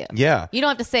sex with you. Yeah. You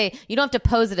don't have to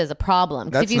pose it as a problem.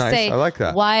 That's if you nice. say, I like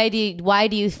that. Why do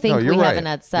you think we haven't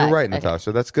had sex? You're right,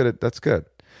 Natasha. That's good. That's good.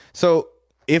 So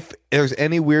if there's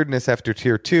any weirdness after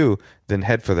tier 2, then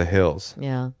head for the hills.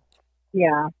 Yeah.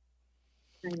 Yeah.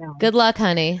 I know. Good luck,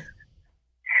 honey.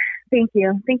 Thank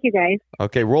you. Thank you, guys.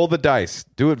 Okay, roll the dice.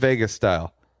 Do it Vegas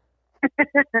style.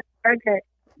 Okay.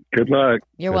 Good luck.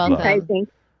 You're Good welcome. luck. Okay, thanks.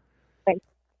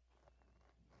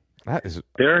 That is...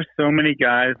 There are so many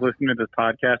guys listening to this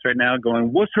podcast right now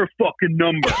going, what's her fucking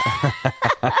number?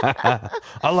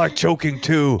 I like choking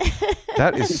too.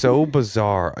 That is so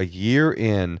bizarre. A year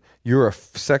in, you're a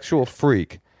sexual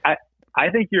freak. I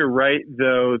think you're right,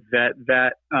 though,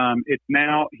 that it's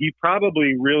now, he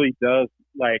probably really does,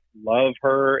 like, love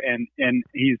her, and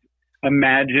he's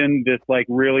imagined this, like,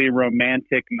 really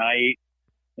romantic night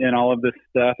and all of this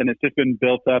stuff, and it's just been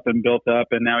built up, and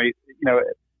now he,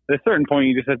 at a certain point,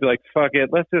 you just have to, like, fuck it,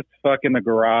 let's just fuck in the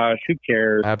garage, who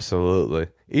cares? Absolutely.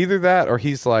 Either that, or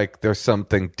he's like, there's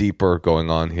something deeper going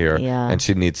on here, and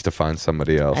she needs to find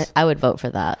somebody else. I would vote for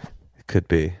that. It could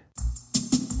be.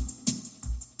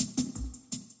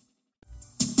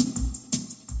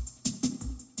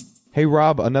 Hey,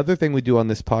 Rob, another thing we do on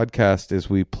this podcast is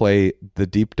we play the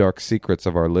deep, dark secrets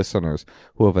of our listeners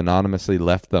who have anonymously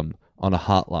left them on a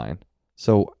hotline.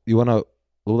 So you want to,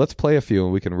 let's play a few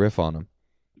and we can riff on them.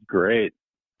 Great.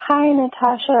 Hi,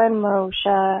 Natasha and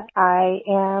Moshe. I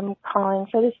am calling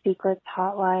for the Secrets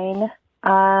Hotline.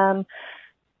 I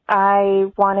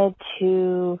wanted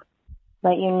to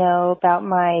let you know about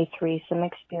my threesome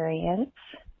experience.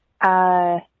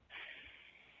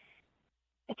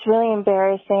 It's really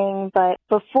embarrassing, but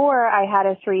before I had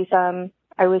a threesome,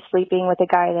 I was sleeping with a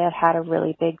guy that had a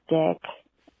really big dick.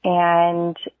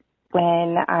 And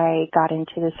when I got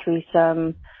into the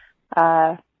threesome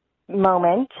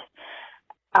moment,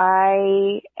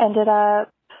 I ended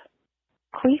up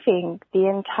queefing the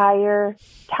entire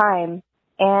time.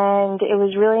 And it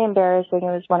was really embarrassing. It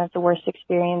was one of the worst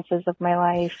experiences of my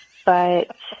life.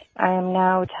 But I am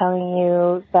now telling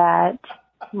you that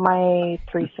my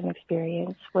threesome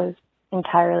experience was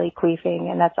entirely queefing,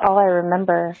 and that's all I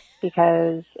remember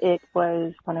because it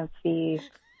was one of the,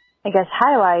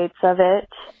 highlights of it,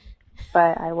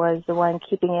 but I was the one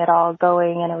keeping it all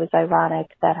going, and it was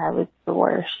ironic that I was the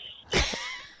worst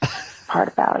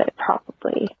part about it,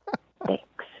 probably. Thanks.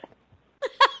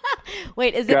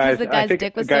 Wait, is it because the guy's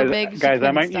dick was so big? Guys, I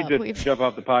might need to jump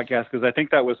off the podcast because I think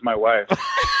that was my wife.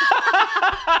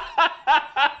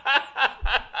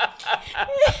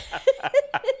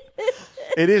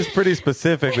 It is pretty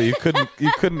specific, but you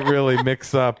couldn't really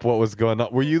mix up what was going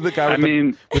on. Were you the guy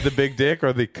with the big dick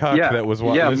or the cuck that was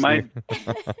listening?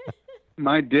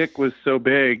 My dick was so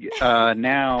big.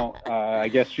 Now I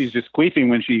guess she's just queefing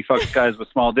when she fucks guys with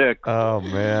small dicks. Oh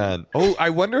man. Oh, I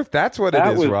wonder if that's what it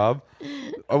is, Rob.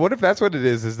 I wonder if that's what it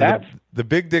is. Is that the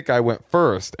big dick guy went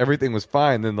first? Everything was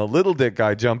fine. Then the little dick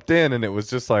guy jumped in, and it was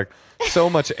just like so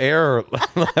much air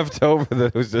left over that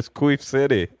it was just Queef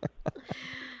City.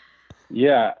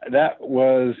 Yeah, that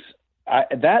was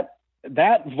that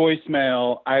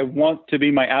voicemail. I want to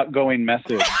be my outgoing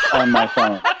message on my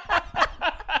phone.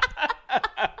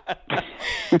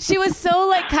 She was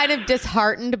so kind of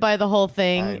disheartened by the whole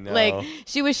thing. I know.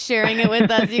 She was sharing it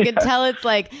with us. You could tell it's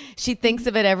she thinks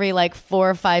of it every 4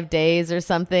 or 5 days or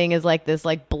something as this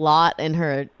blot in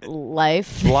her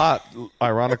life. Blot,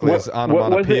 ironically, is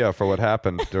onomatopoeia for what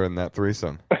happened during that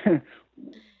threesome.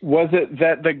 Was it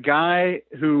that the guy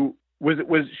who was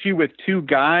she with two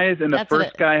guys and the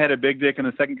first guy had a big dick and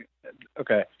the second?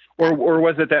 Okay, or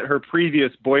was it that her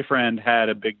previous boyfriend had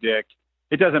a big dick?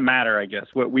 It doesn't matter, I guess.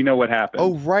 We know what happened.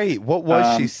 Oh, right. What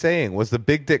was she saying? Was the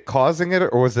big dick causing it,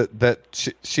 or was it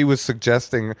that she was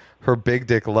suggesting her big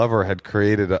dick lover had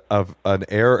created an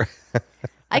error?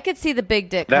 I could see the big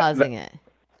dick causing it.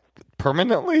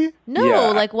 Permanently?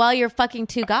 No, while you're fucking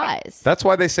two guys. That's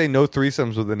why they say no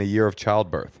threesomes within a year of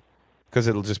childbirth, because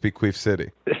it'll just be Queef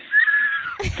City.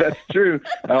 That's true.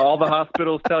 All the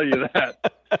hospitals tell you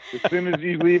that. As soon as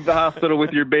you leave the hospital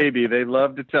with your baby, they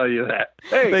love to tell you that.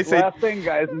 Hey, last thing,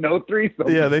 guys, no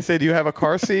threesomes. Yeah, they say, do you have a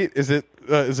car seat? Is it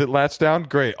latched down?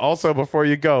 Great. Also, before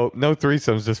you go, no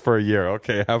threesomes just for a year.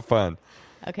 Okay, have fun.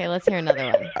 Okay, let's hear another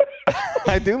one.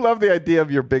 I do love the idea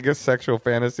of your biggest sexual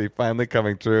fantasy finally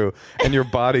coming true and your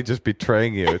body just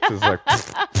betraying you. It's just like,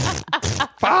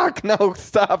 fuck, no,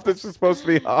 stop. This is supposed to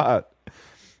be hot.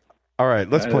 All right,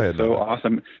 let's play it. So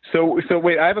awesome. So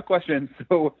wait, I have a question.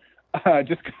 So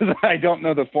just because I don't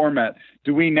know the format,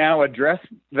 do we now address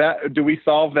that? Do we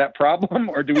solve that problem,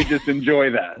 or do we just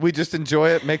enjoy that? We just enjoy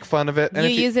it, make fun of it. And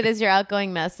you use it as your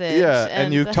outgoing message. Yeah,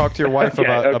 and you talk to your wife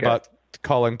about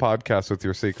calling podcasts with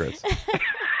your secrets.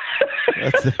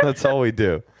 That's all we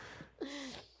do.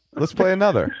 Let's play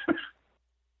another.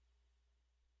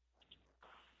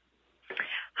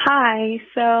 Hi.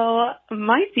 So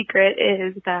my secret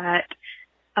is that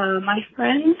my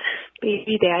friend's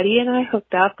baby daddy and I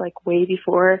hooked up like way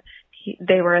before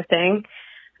they were a thing.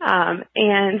 And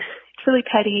it's really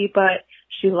petty, but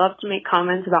she loves to make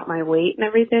comments about my weight and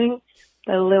everything.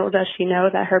 But little does she know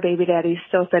that her baby daddy's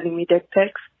still sending me dick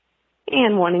pics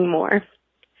and wanting more.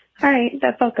 All right.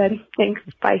 That felt good. Thanks.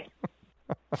 Bye.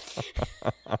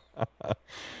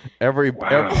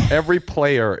 Every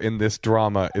player in this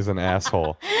drama is an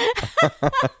asshole.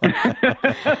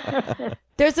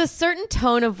 There's a certain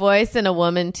tone of voice in a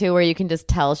woman too, where you can just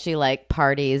tell she like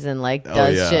parties and like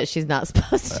does shit she's not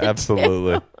supposed to.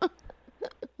 Absolutely.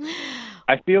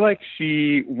 I feel like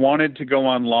she wanted to go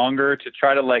on longer to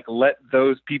try to like let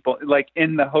those people, like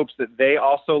in the hopes that they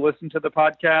also listen to the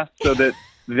podcast so that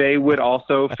they would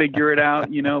also figure it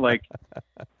out, you know, like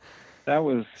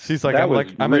she's like,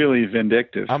 I'm really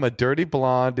vindictive. I'm a dirty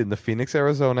blonde in the Phoenix,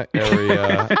 Arizona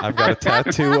area. I've got a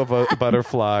tattoo of a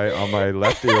butterfly on my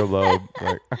left earlobe.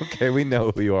 Like, okay, we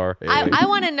know who you are, Haley. I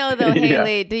want to know though,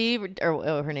 Haley, do you,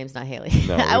 or her name's not Haley.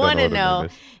 No, I want to know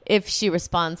if she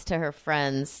responds to her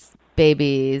friends'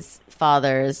 babies'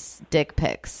 fathers' dick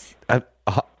pics. I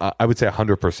would say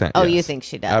 100%. Oh, yes. you think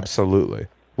she does? Absolutely.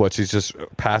 What, she's just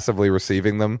passively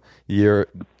receiving them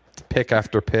pick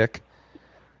after pick?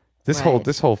 This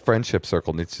whole friendship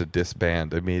circle needs to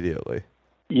disband immediately.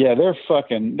 Yeah,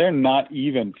 they're not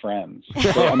even friends.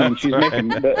 I mean, she's making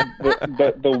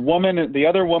the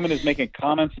other woman is making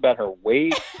comments about her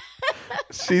weight.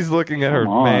 She's looking at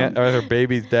her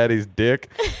baby daddy's dick.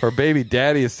 Her baby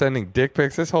daddy is sending dick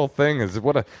pics. This whole thing is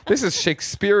this is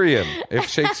Shakespearean. If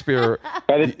Shakespeare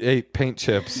ate paint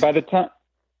chips.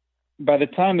 By the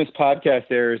time this podcast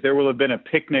airs, there will have been a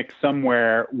picnic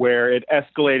somewhere where it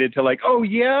escalated to like, oh,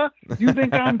 yeah? You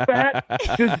think I'm fat?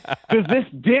 Does this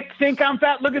dick think I'm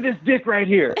fat? Look at this dick right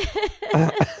here.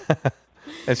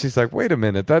 And she's like, wait a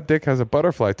minute. That dick has a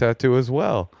butterfly tattoo as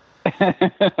well.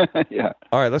 Yeah.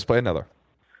 All right, let's play another.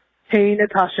 Hey,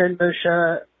 Natasha and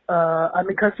Moshe. I'm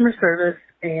in customer service,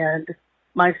 and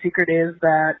my secret is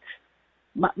that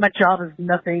my job is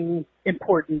nothing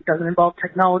important. Doesn't involve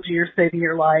technology or saving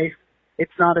your life.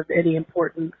 It's not of any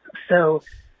importance. So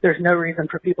there's no reason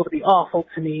for people to be awful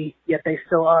to me, yet they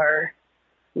still are.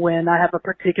 When I have a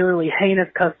particularly heinous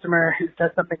customer who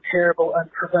says something terrible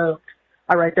unprovoked,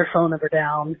 I write their phone number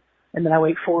down, and then I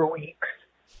wait 4 weeks.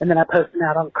 And then I post an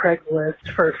ad on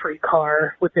Craigslist for a free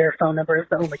car with their phone number as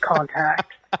the only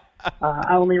contact.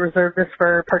 I only reserve this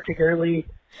for particularly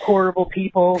horrible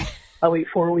people. I wait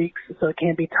 4 weeks so it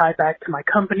can be tied back to my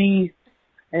company.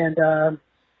 And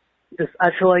I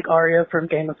feel like Arya from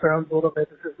Game of Thrones a little bit.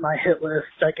 This is my hit list,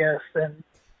 I guess. And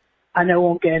I know it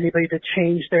won't get anybody to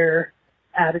change their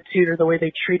attitude or the way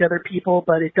they treat other people,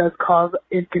 but it does cause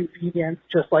inconvenience,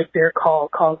 just like their call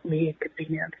caused me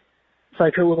inconvenience. So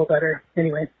I feel a little better.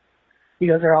 Anyway,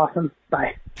 you guys are awesome.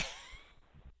 Bye.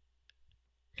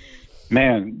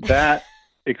 Man, that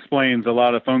explains a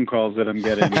lot of phone calls that I'm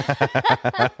getting.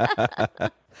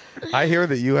 I hear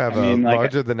that you have a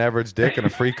larger than average dick and a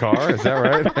free car. Is that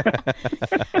right?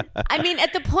 I mean,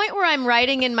 at the point where I'm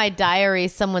writing in my diary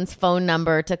someone's phone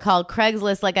number to call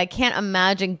Craigslist, like I can't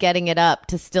imagine getting it up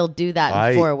to still do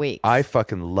that in 4 weeks. I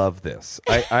fucking love this.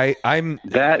 I'm.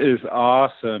 That is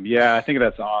awesome. Yeah, I think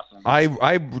that's awesome. I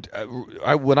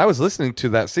when I was listening to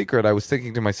that secret, I was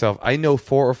thinking to myself, I know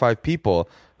 4 or 5 people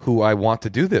who I want to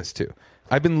do this to.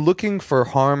 I've been looking for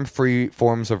harm-free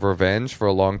forms of revenge for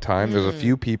a long time. There's a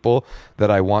few people that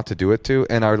I want to do it to,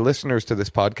 and our listeners to this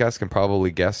podcast can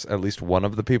probably guess at least one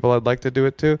of the people I'd like to do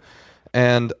it to.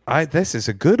 And this is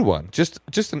a good one. Just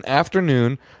an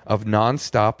afternoon of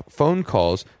nonstop phone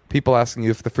calls, people asking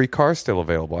you if the free car is still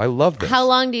available. I love this. How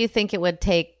long do you think it would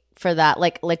take for that?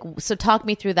 So talk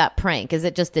me through that prank. Is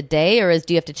it just a day, or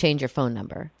do you have to change your phone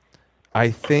number?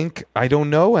 I don't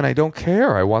know, and I don't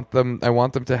care. I want them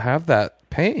to have that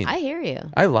pain. I hear you.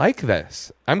 I like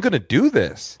this. I'm going to do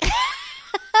this.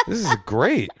 This is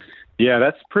great.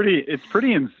 Yeah,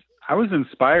 I was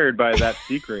inspired by that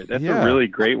secret. That's a really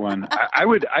great one.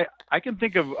 I can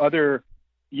think of other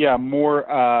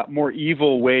more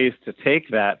evil ways to take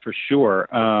that for sure.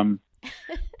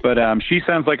 But she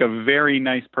sounds like a very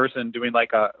nice person doing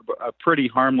like a pretty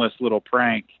harmless little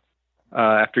prank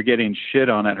after getting shit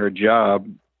on at her job.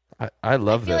 I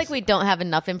love this. I feel like we don't have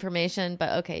enough information,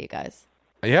 but okay, you guys.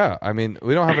 Yeah, I mean,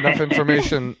 we don't have enough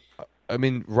information. I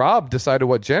mean, Rob decided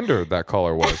what gender that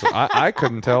caller was. I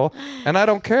couldn't tell, and I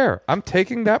don't care. I'm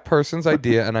taking that person's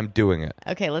idea, and I'm doing it.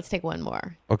 Okay, let's take one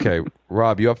more. Okay,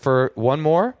 Rob, you up for one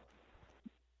more?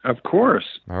 Of course.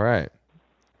 All right.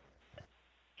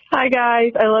 Hi,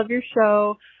 guys. I love your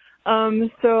show.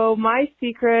 So my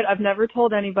secret, I've never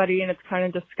told anybody, and it's kind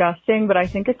of disgusting, but I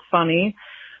think it's funny.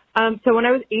 So when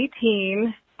I was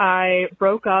 18, I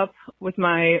broke up with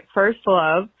my first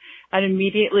love and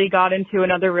immediately got into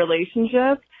another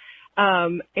relationship.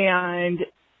 And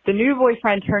the new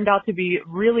boyfriend turned out to be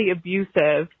really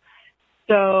abusive.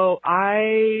 So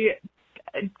I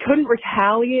couldn't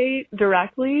retaliate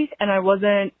directly, and I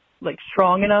wasn't like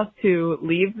strong enough to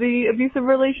leave the abusive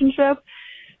relationship.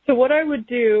 So what I would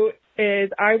do is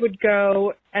I would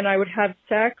go and I would have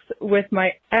sex with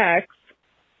my ex,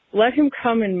 let him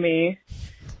come in me,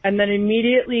 and then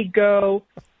immediately go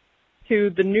to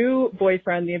the new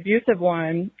boyfriend, the abusive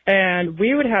one, and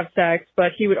we would have sex,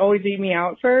 but he would always eat me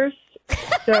out first.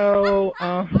 So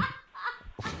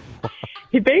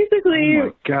he basically oh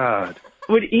my God.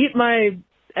 would eat my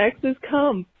ex's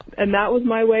cum, and that was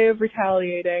my way of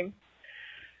retaliating.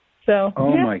 So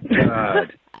oh my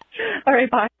God. All right,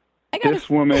 bye. This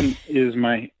woman is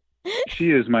my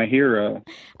hero.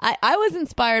 I was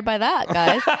inspired by that,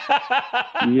 guys.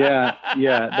 Yeah,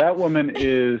 that woman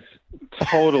is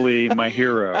totally my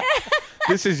hero.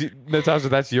 This is Natasha.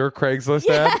 That's your Craigslist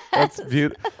ad. That's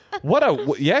beautiful.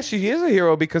 She is a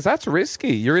hero because that's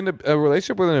risky. You're in a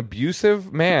relationship with an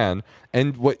abusive man,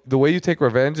 and the way you take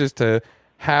revenge is to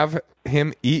have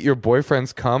him eat your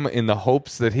boyfriend's cum in the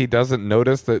hopes that he doesn't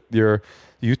notice that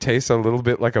you taste a little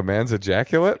bit like a man's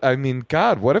ejaculate. I mean,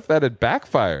 God, what if that had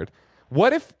backfired?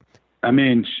 What if? I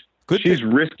mean, she's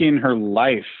risking her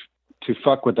life to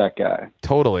fuck with that guy.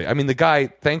 Totally. I mean, the guy,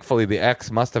 thankfully, the ex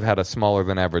must have had a smaller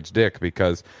than average dick,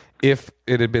 because if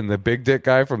it had been the big dick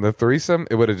guy from the threesome,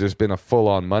 it would have just been a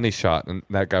full-on money shot, and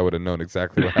that guy would have known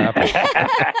exactly what happened.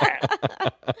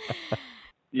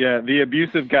 Yeah, the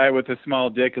abusive guy with the small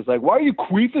dick is like, why are you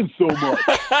queefing so much?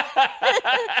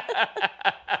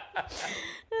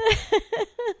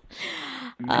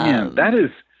 Man, that is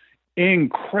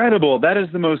incredible. That is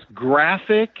the most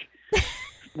graphic,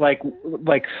 like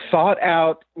thought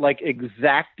out, like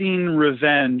exacting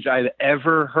revenge I've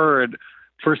ever heard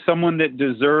for someone that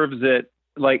deserves it.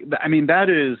 Like, I mean, that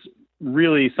is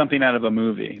really something out of a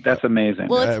movie. That's amazing.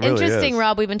 Well, it's really interesting, is.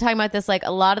 Rob. We've been talking about this. Like,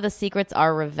 a lot of the secrets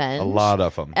are revenge. A lot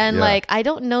of them. And yeah. like, I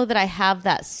don't know that I have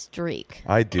that streak.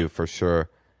 I do, for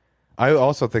sure. I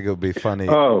also think it would be funny.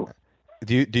 Oh.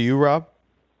 Do you, Rob?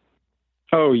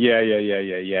 Oh, yeah.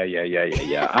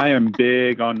 I am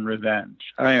big on revenge.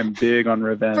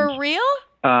 For real?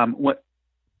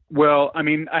 Well, I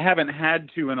mean, I haven't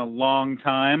had to in a long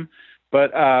time,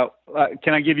 but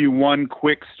can I give you one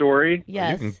quick story?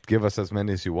 Yes. You can give us as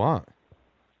many as you want.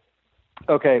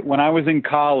 Okay, when I was in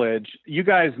college, you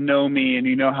guys know me and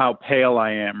you know how pale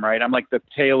I am, right? I'm like the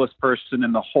palest person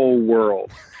in the whole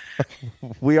world.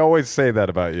 We always say that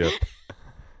about you.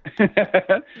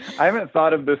 I haven't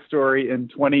thought of this story in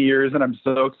 20 years, and I'm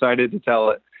so excited to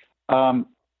tell it.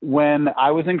 When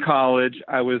I was in college,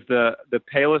 I was the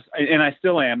palest, and I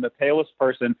still am the palest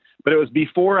person, but it was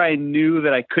before I knew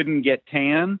that I couldn't get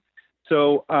tan.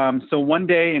 So one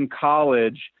day in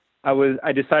college,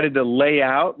 I decided to lay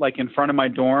out like in front of my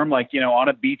dorm, like, you know, on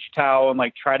a beach towel and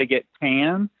like try to get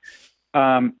tan.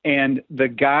 And the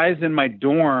guys in my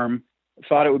dorm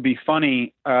thought it would be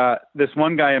funny. This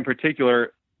one guy in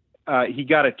particular, he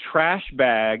got a trash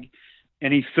bag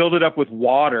and he filled it up with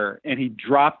water and he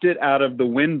dropped it out of the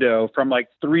window from like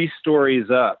 3 stories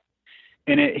up.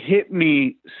 And it hit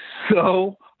me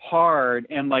so hard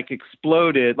and like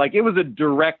exploded. Like it was a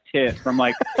direct hit from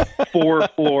like 4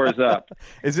 floors up.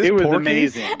 Is this it was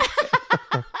Porky's? amazing.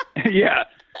 Yeah.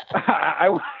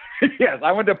 Yes,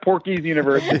 I went to Porky's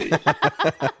University.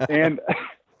 and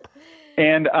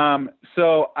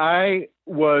so I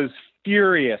was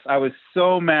furious. I was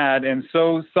so mad and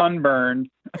so sunburned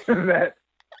that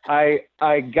I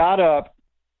got up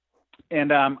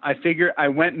and I figured I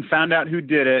went and found out who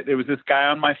did it. It was this guy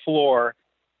on my floor,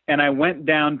 and I went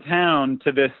downtown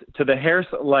to this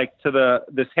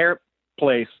hair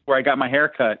place where I got my hair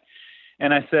cut.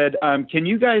 And I said, can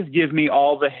you guys give me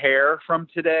all the hair from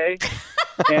today?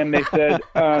 And they said,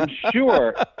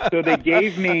 sure. So they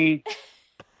gave me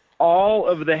all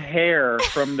of the hair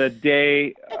from the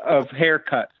day of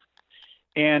haircuts.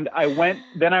 And I went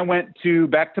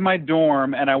back to my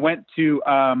dorm, and I went to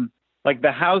like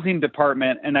the housing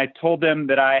department, and I told them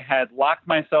that I had locked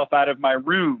myself out of my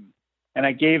room, and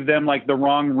I gave them like the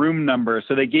wrong room number.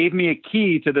 So they gave me a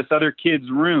key to this other kid's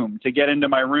room to get into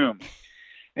my room.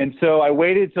 And so I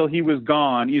waited till he was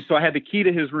gone. So I had the key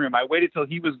to his room. I waited till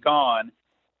he was gone,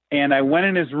 and I went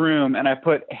in his room, and I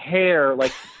put hair,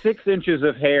 like 6 inches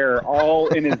of hair, all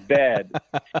in his bed,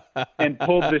 and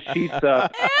pulled the sheets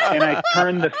up, and I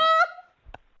turned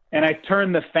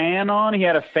the fan on. He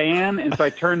had a fan, and so I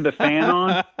turned the fan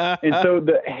on, and so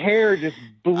the hair just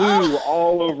blew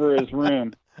all over his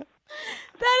room.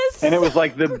 And it was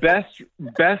like the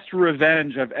best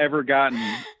revenge I've ever gotten.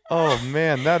 Oh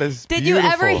man, that is Did beautiful.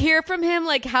 you ever hear from him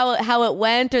like how it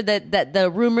went, or that the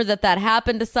rumor that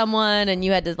happened to someone and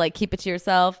you had to like keep it to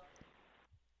yourself?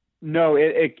 No,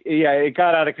 it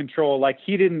got out of control. Like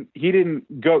he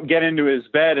didn't go get into his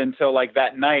bed until like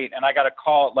that night, and I got a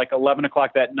call at like 11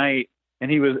 o'clock that night,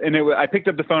 and I picked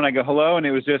up the phone. I go, hello, and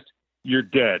it was just, you're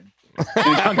dead. And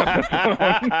he hung up the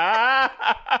phone.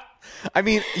 I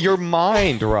mean, your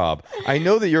mind, Rob. I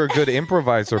know that you're a good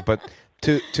improviser, but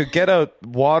to get a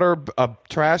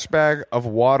trash bag of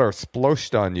water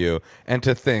sploshed on you, and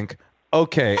to think,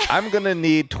 okay, I'm going to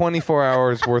need 24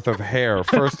 hours worth of hair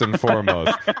first and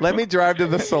foremost. Let me drive to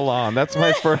the salon. That's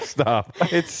my first stop.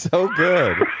 It's so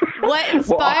good. What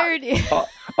inspired you?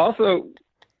 Also,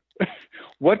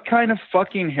 what kind of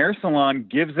fucking hair salon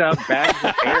gives out bags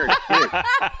of hair to kids?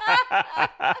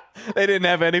 They didn't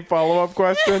have any follow-up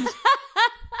questions?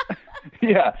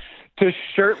 Yeah, to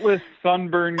shirtless,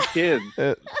 sunburned kids.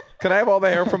 Can I have all the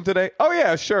hair from today? Oh,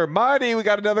 yeah, sure. Marty, we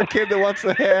got another kid that wants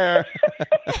the hair.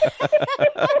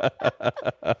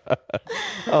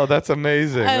 Oh, that's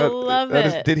amazing. I love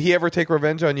it. Did he ever take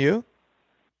revenge on you?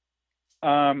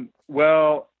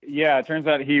 Well, yeah, it turns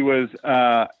out he was...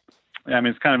 I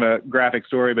mean, it's kind of a graphic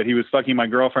story, but he was fucking my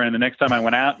girlfriend, and the next time I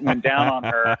went down on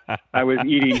her, I was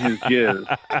eating his jizz.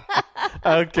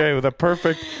 Okay, well, the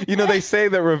perfect. You know, they say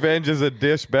that revenge is a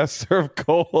dish best served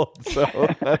cold, so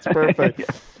that's perfect.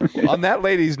 Yeah. On that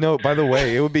lady's note, by the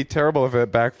way, it would be terrible if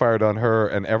it backfired on her,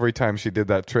 and every time she did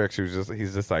that trick,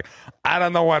 he's just like, I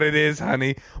don't know what it is,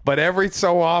 honey, but every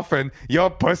so often, your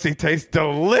pussy tastes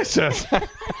delicious.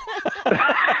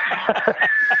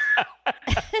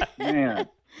 Man.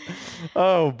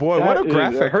 Oh boy, what a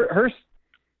graphic! Her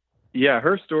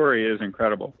story is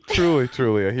incredible.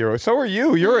 Truly a hero. So are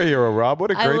you. You're a hero, Rob. What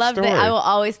a great story! I love that. I will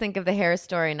always think of the hair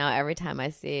story now every time I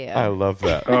see you. I love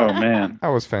that. Oh man, that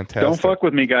was fantastic. Don't fuck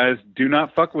with me, guys. Do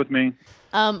not fuck with me.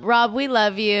 Rob, we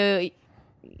love you.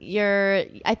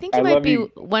 I think you might be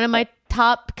one of my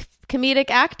top comedic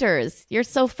actors. You're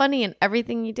so funny in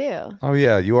everything you do. Oh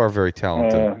yeah, you are very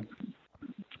talented.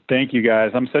 Thank you,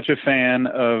 guys. I'm such a fan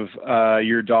of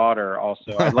your daughter.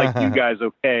 Also, I like you guys,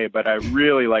 okay, but I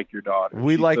really like your daughter.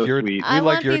 We like your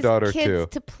daughter kids too.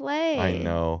 To play. I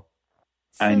know.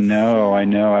 I know.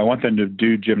 I want them to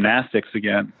do gymnastics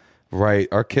again. Right.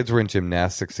 Our kids were in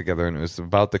gymnastics together, and it was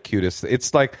about the cutest.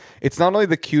 It's like, it's not only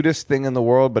the cutest thing in the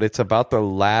world, but it's about the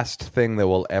last thing that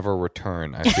will ever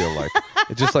return, I feel like.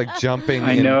 It's just like jumping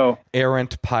in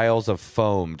errant piles of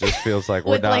foam. Just feels like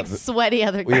we're with not. Like sweaty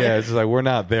other kids. Yeah, it's just like we're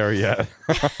not there yet.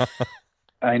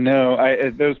 I know.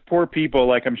 Those poor people,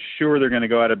 like, I'm sure they're going to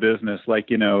go out of business. Like,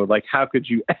 you know, like, how could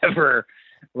you ever...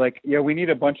 Like, yeah, we need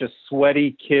a bunch of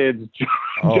sweaty kids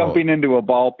jumping into a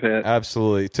ball pit.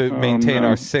 Absolutely. To maintain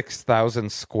our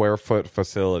 6,000 square foot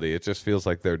facility. It just feels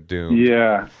like they're doomed.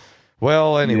 Yeah.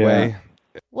 Well, anyway.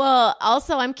 Yeah. Well,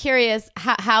 also, I'm curious,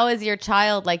 how is your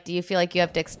child? Like, do you feel like you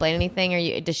have to explain anything,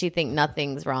 or does she think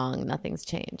nothing's wrong, nothing's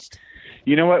changed?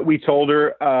 You know what? We told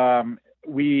her,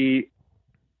 we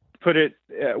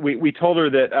told her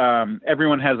that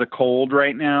everyone has a cold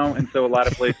right now, and so a lot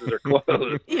of places are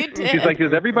closed. You did. She's like,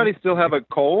 does everybody still have a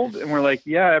cold? And we're like,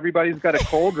 yeah, everybody's got a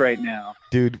cold right now.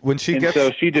 Dude, when she gets...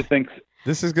 So she just thinks...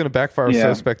 This is going to backfire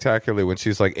so spectacularly when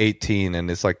she's like 18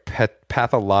 and is like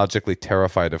pathologically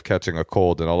terrified of catching a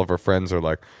cold, and all of her friends are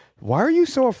like, why are you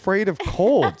so afraid of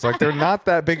colds? Like, they're not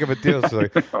that big of a deal. So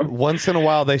like, once in a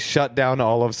while, they shut down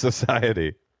all of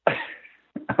society.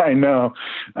 I know.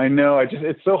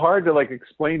 It's so hard to like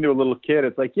explain to a little kid.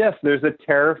 It's like, yes, there's a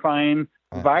terrifying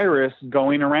virus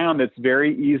going around that's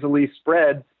very easily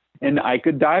spread, and I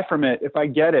could die from it if I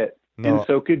get it. No. And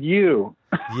so could you.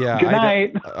 Yeah. Good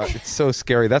night. It's so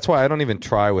scary. That's why I don't even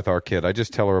try with our kid. I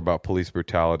just tell her about police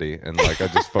brutality, and like I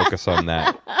just focus on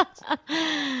that.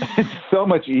 It's so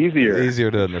much easier.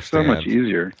 Easier to understand. So much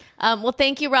easier. Well,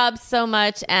 thank you, Rob, so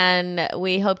much, and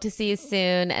we hope to see you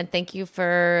soon. And thank you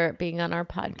for being on our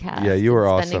podcast. Yeah, you were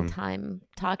spending awesome. Time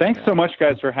talking. Thanks so much,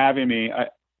 guys, for having me.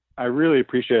 I really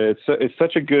appreciate it. It's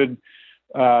such a good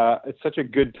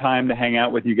time to hang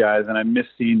out with you guys, and I miss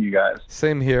seeing you guys.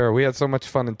 Same here. We had so much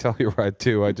fun in Telluride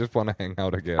too. I just want to hang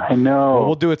out again. I know. Well,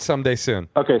 we'll do it someday soon.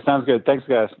 Okay, sounds good. Thanks,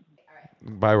 guys.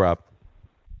 Bye, Rob.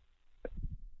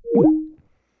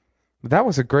 That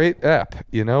was a great ep.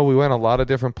 You know, we went a lot of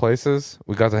different places.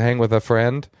 We got to hang with a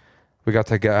friend. We got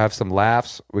to have some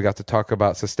laughs. We got to talk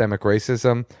about systemic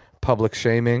racism, public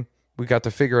shaming. We got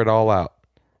to figure it all out.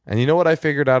 And you know what I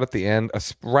figured out at the end?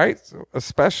 Right?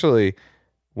 Especially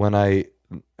when I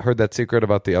heard that secret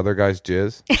about the other guy's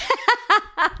jizz.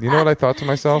 You know what I thought to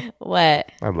myself?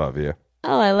 What? I love you.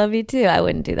 Oh, I love you too. I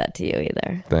wouldn't do that to you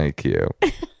either. Thank you.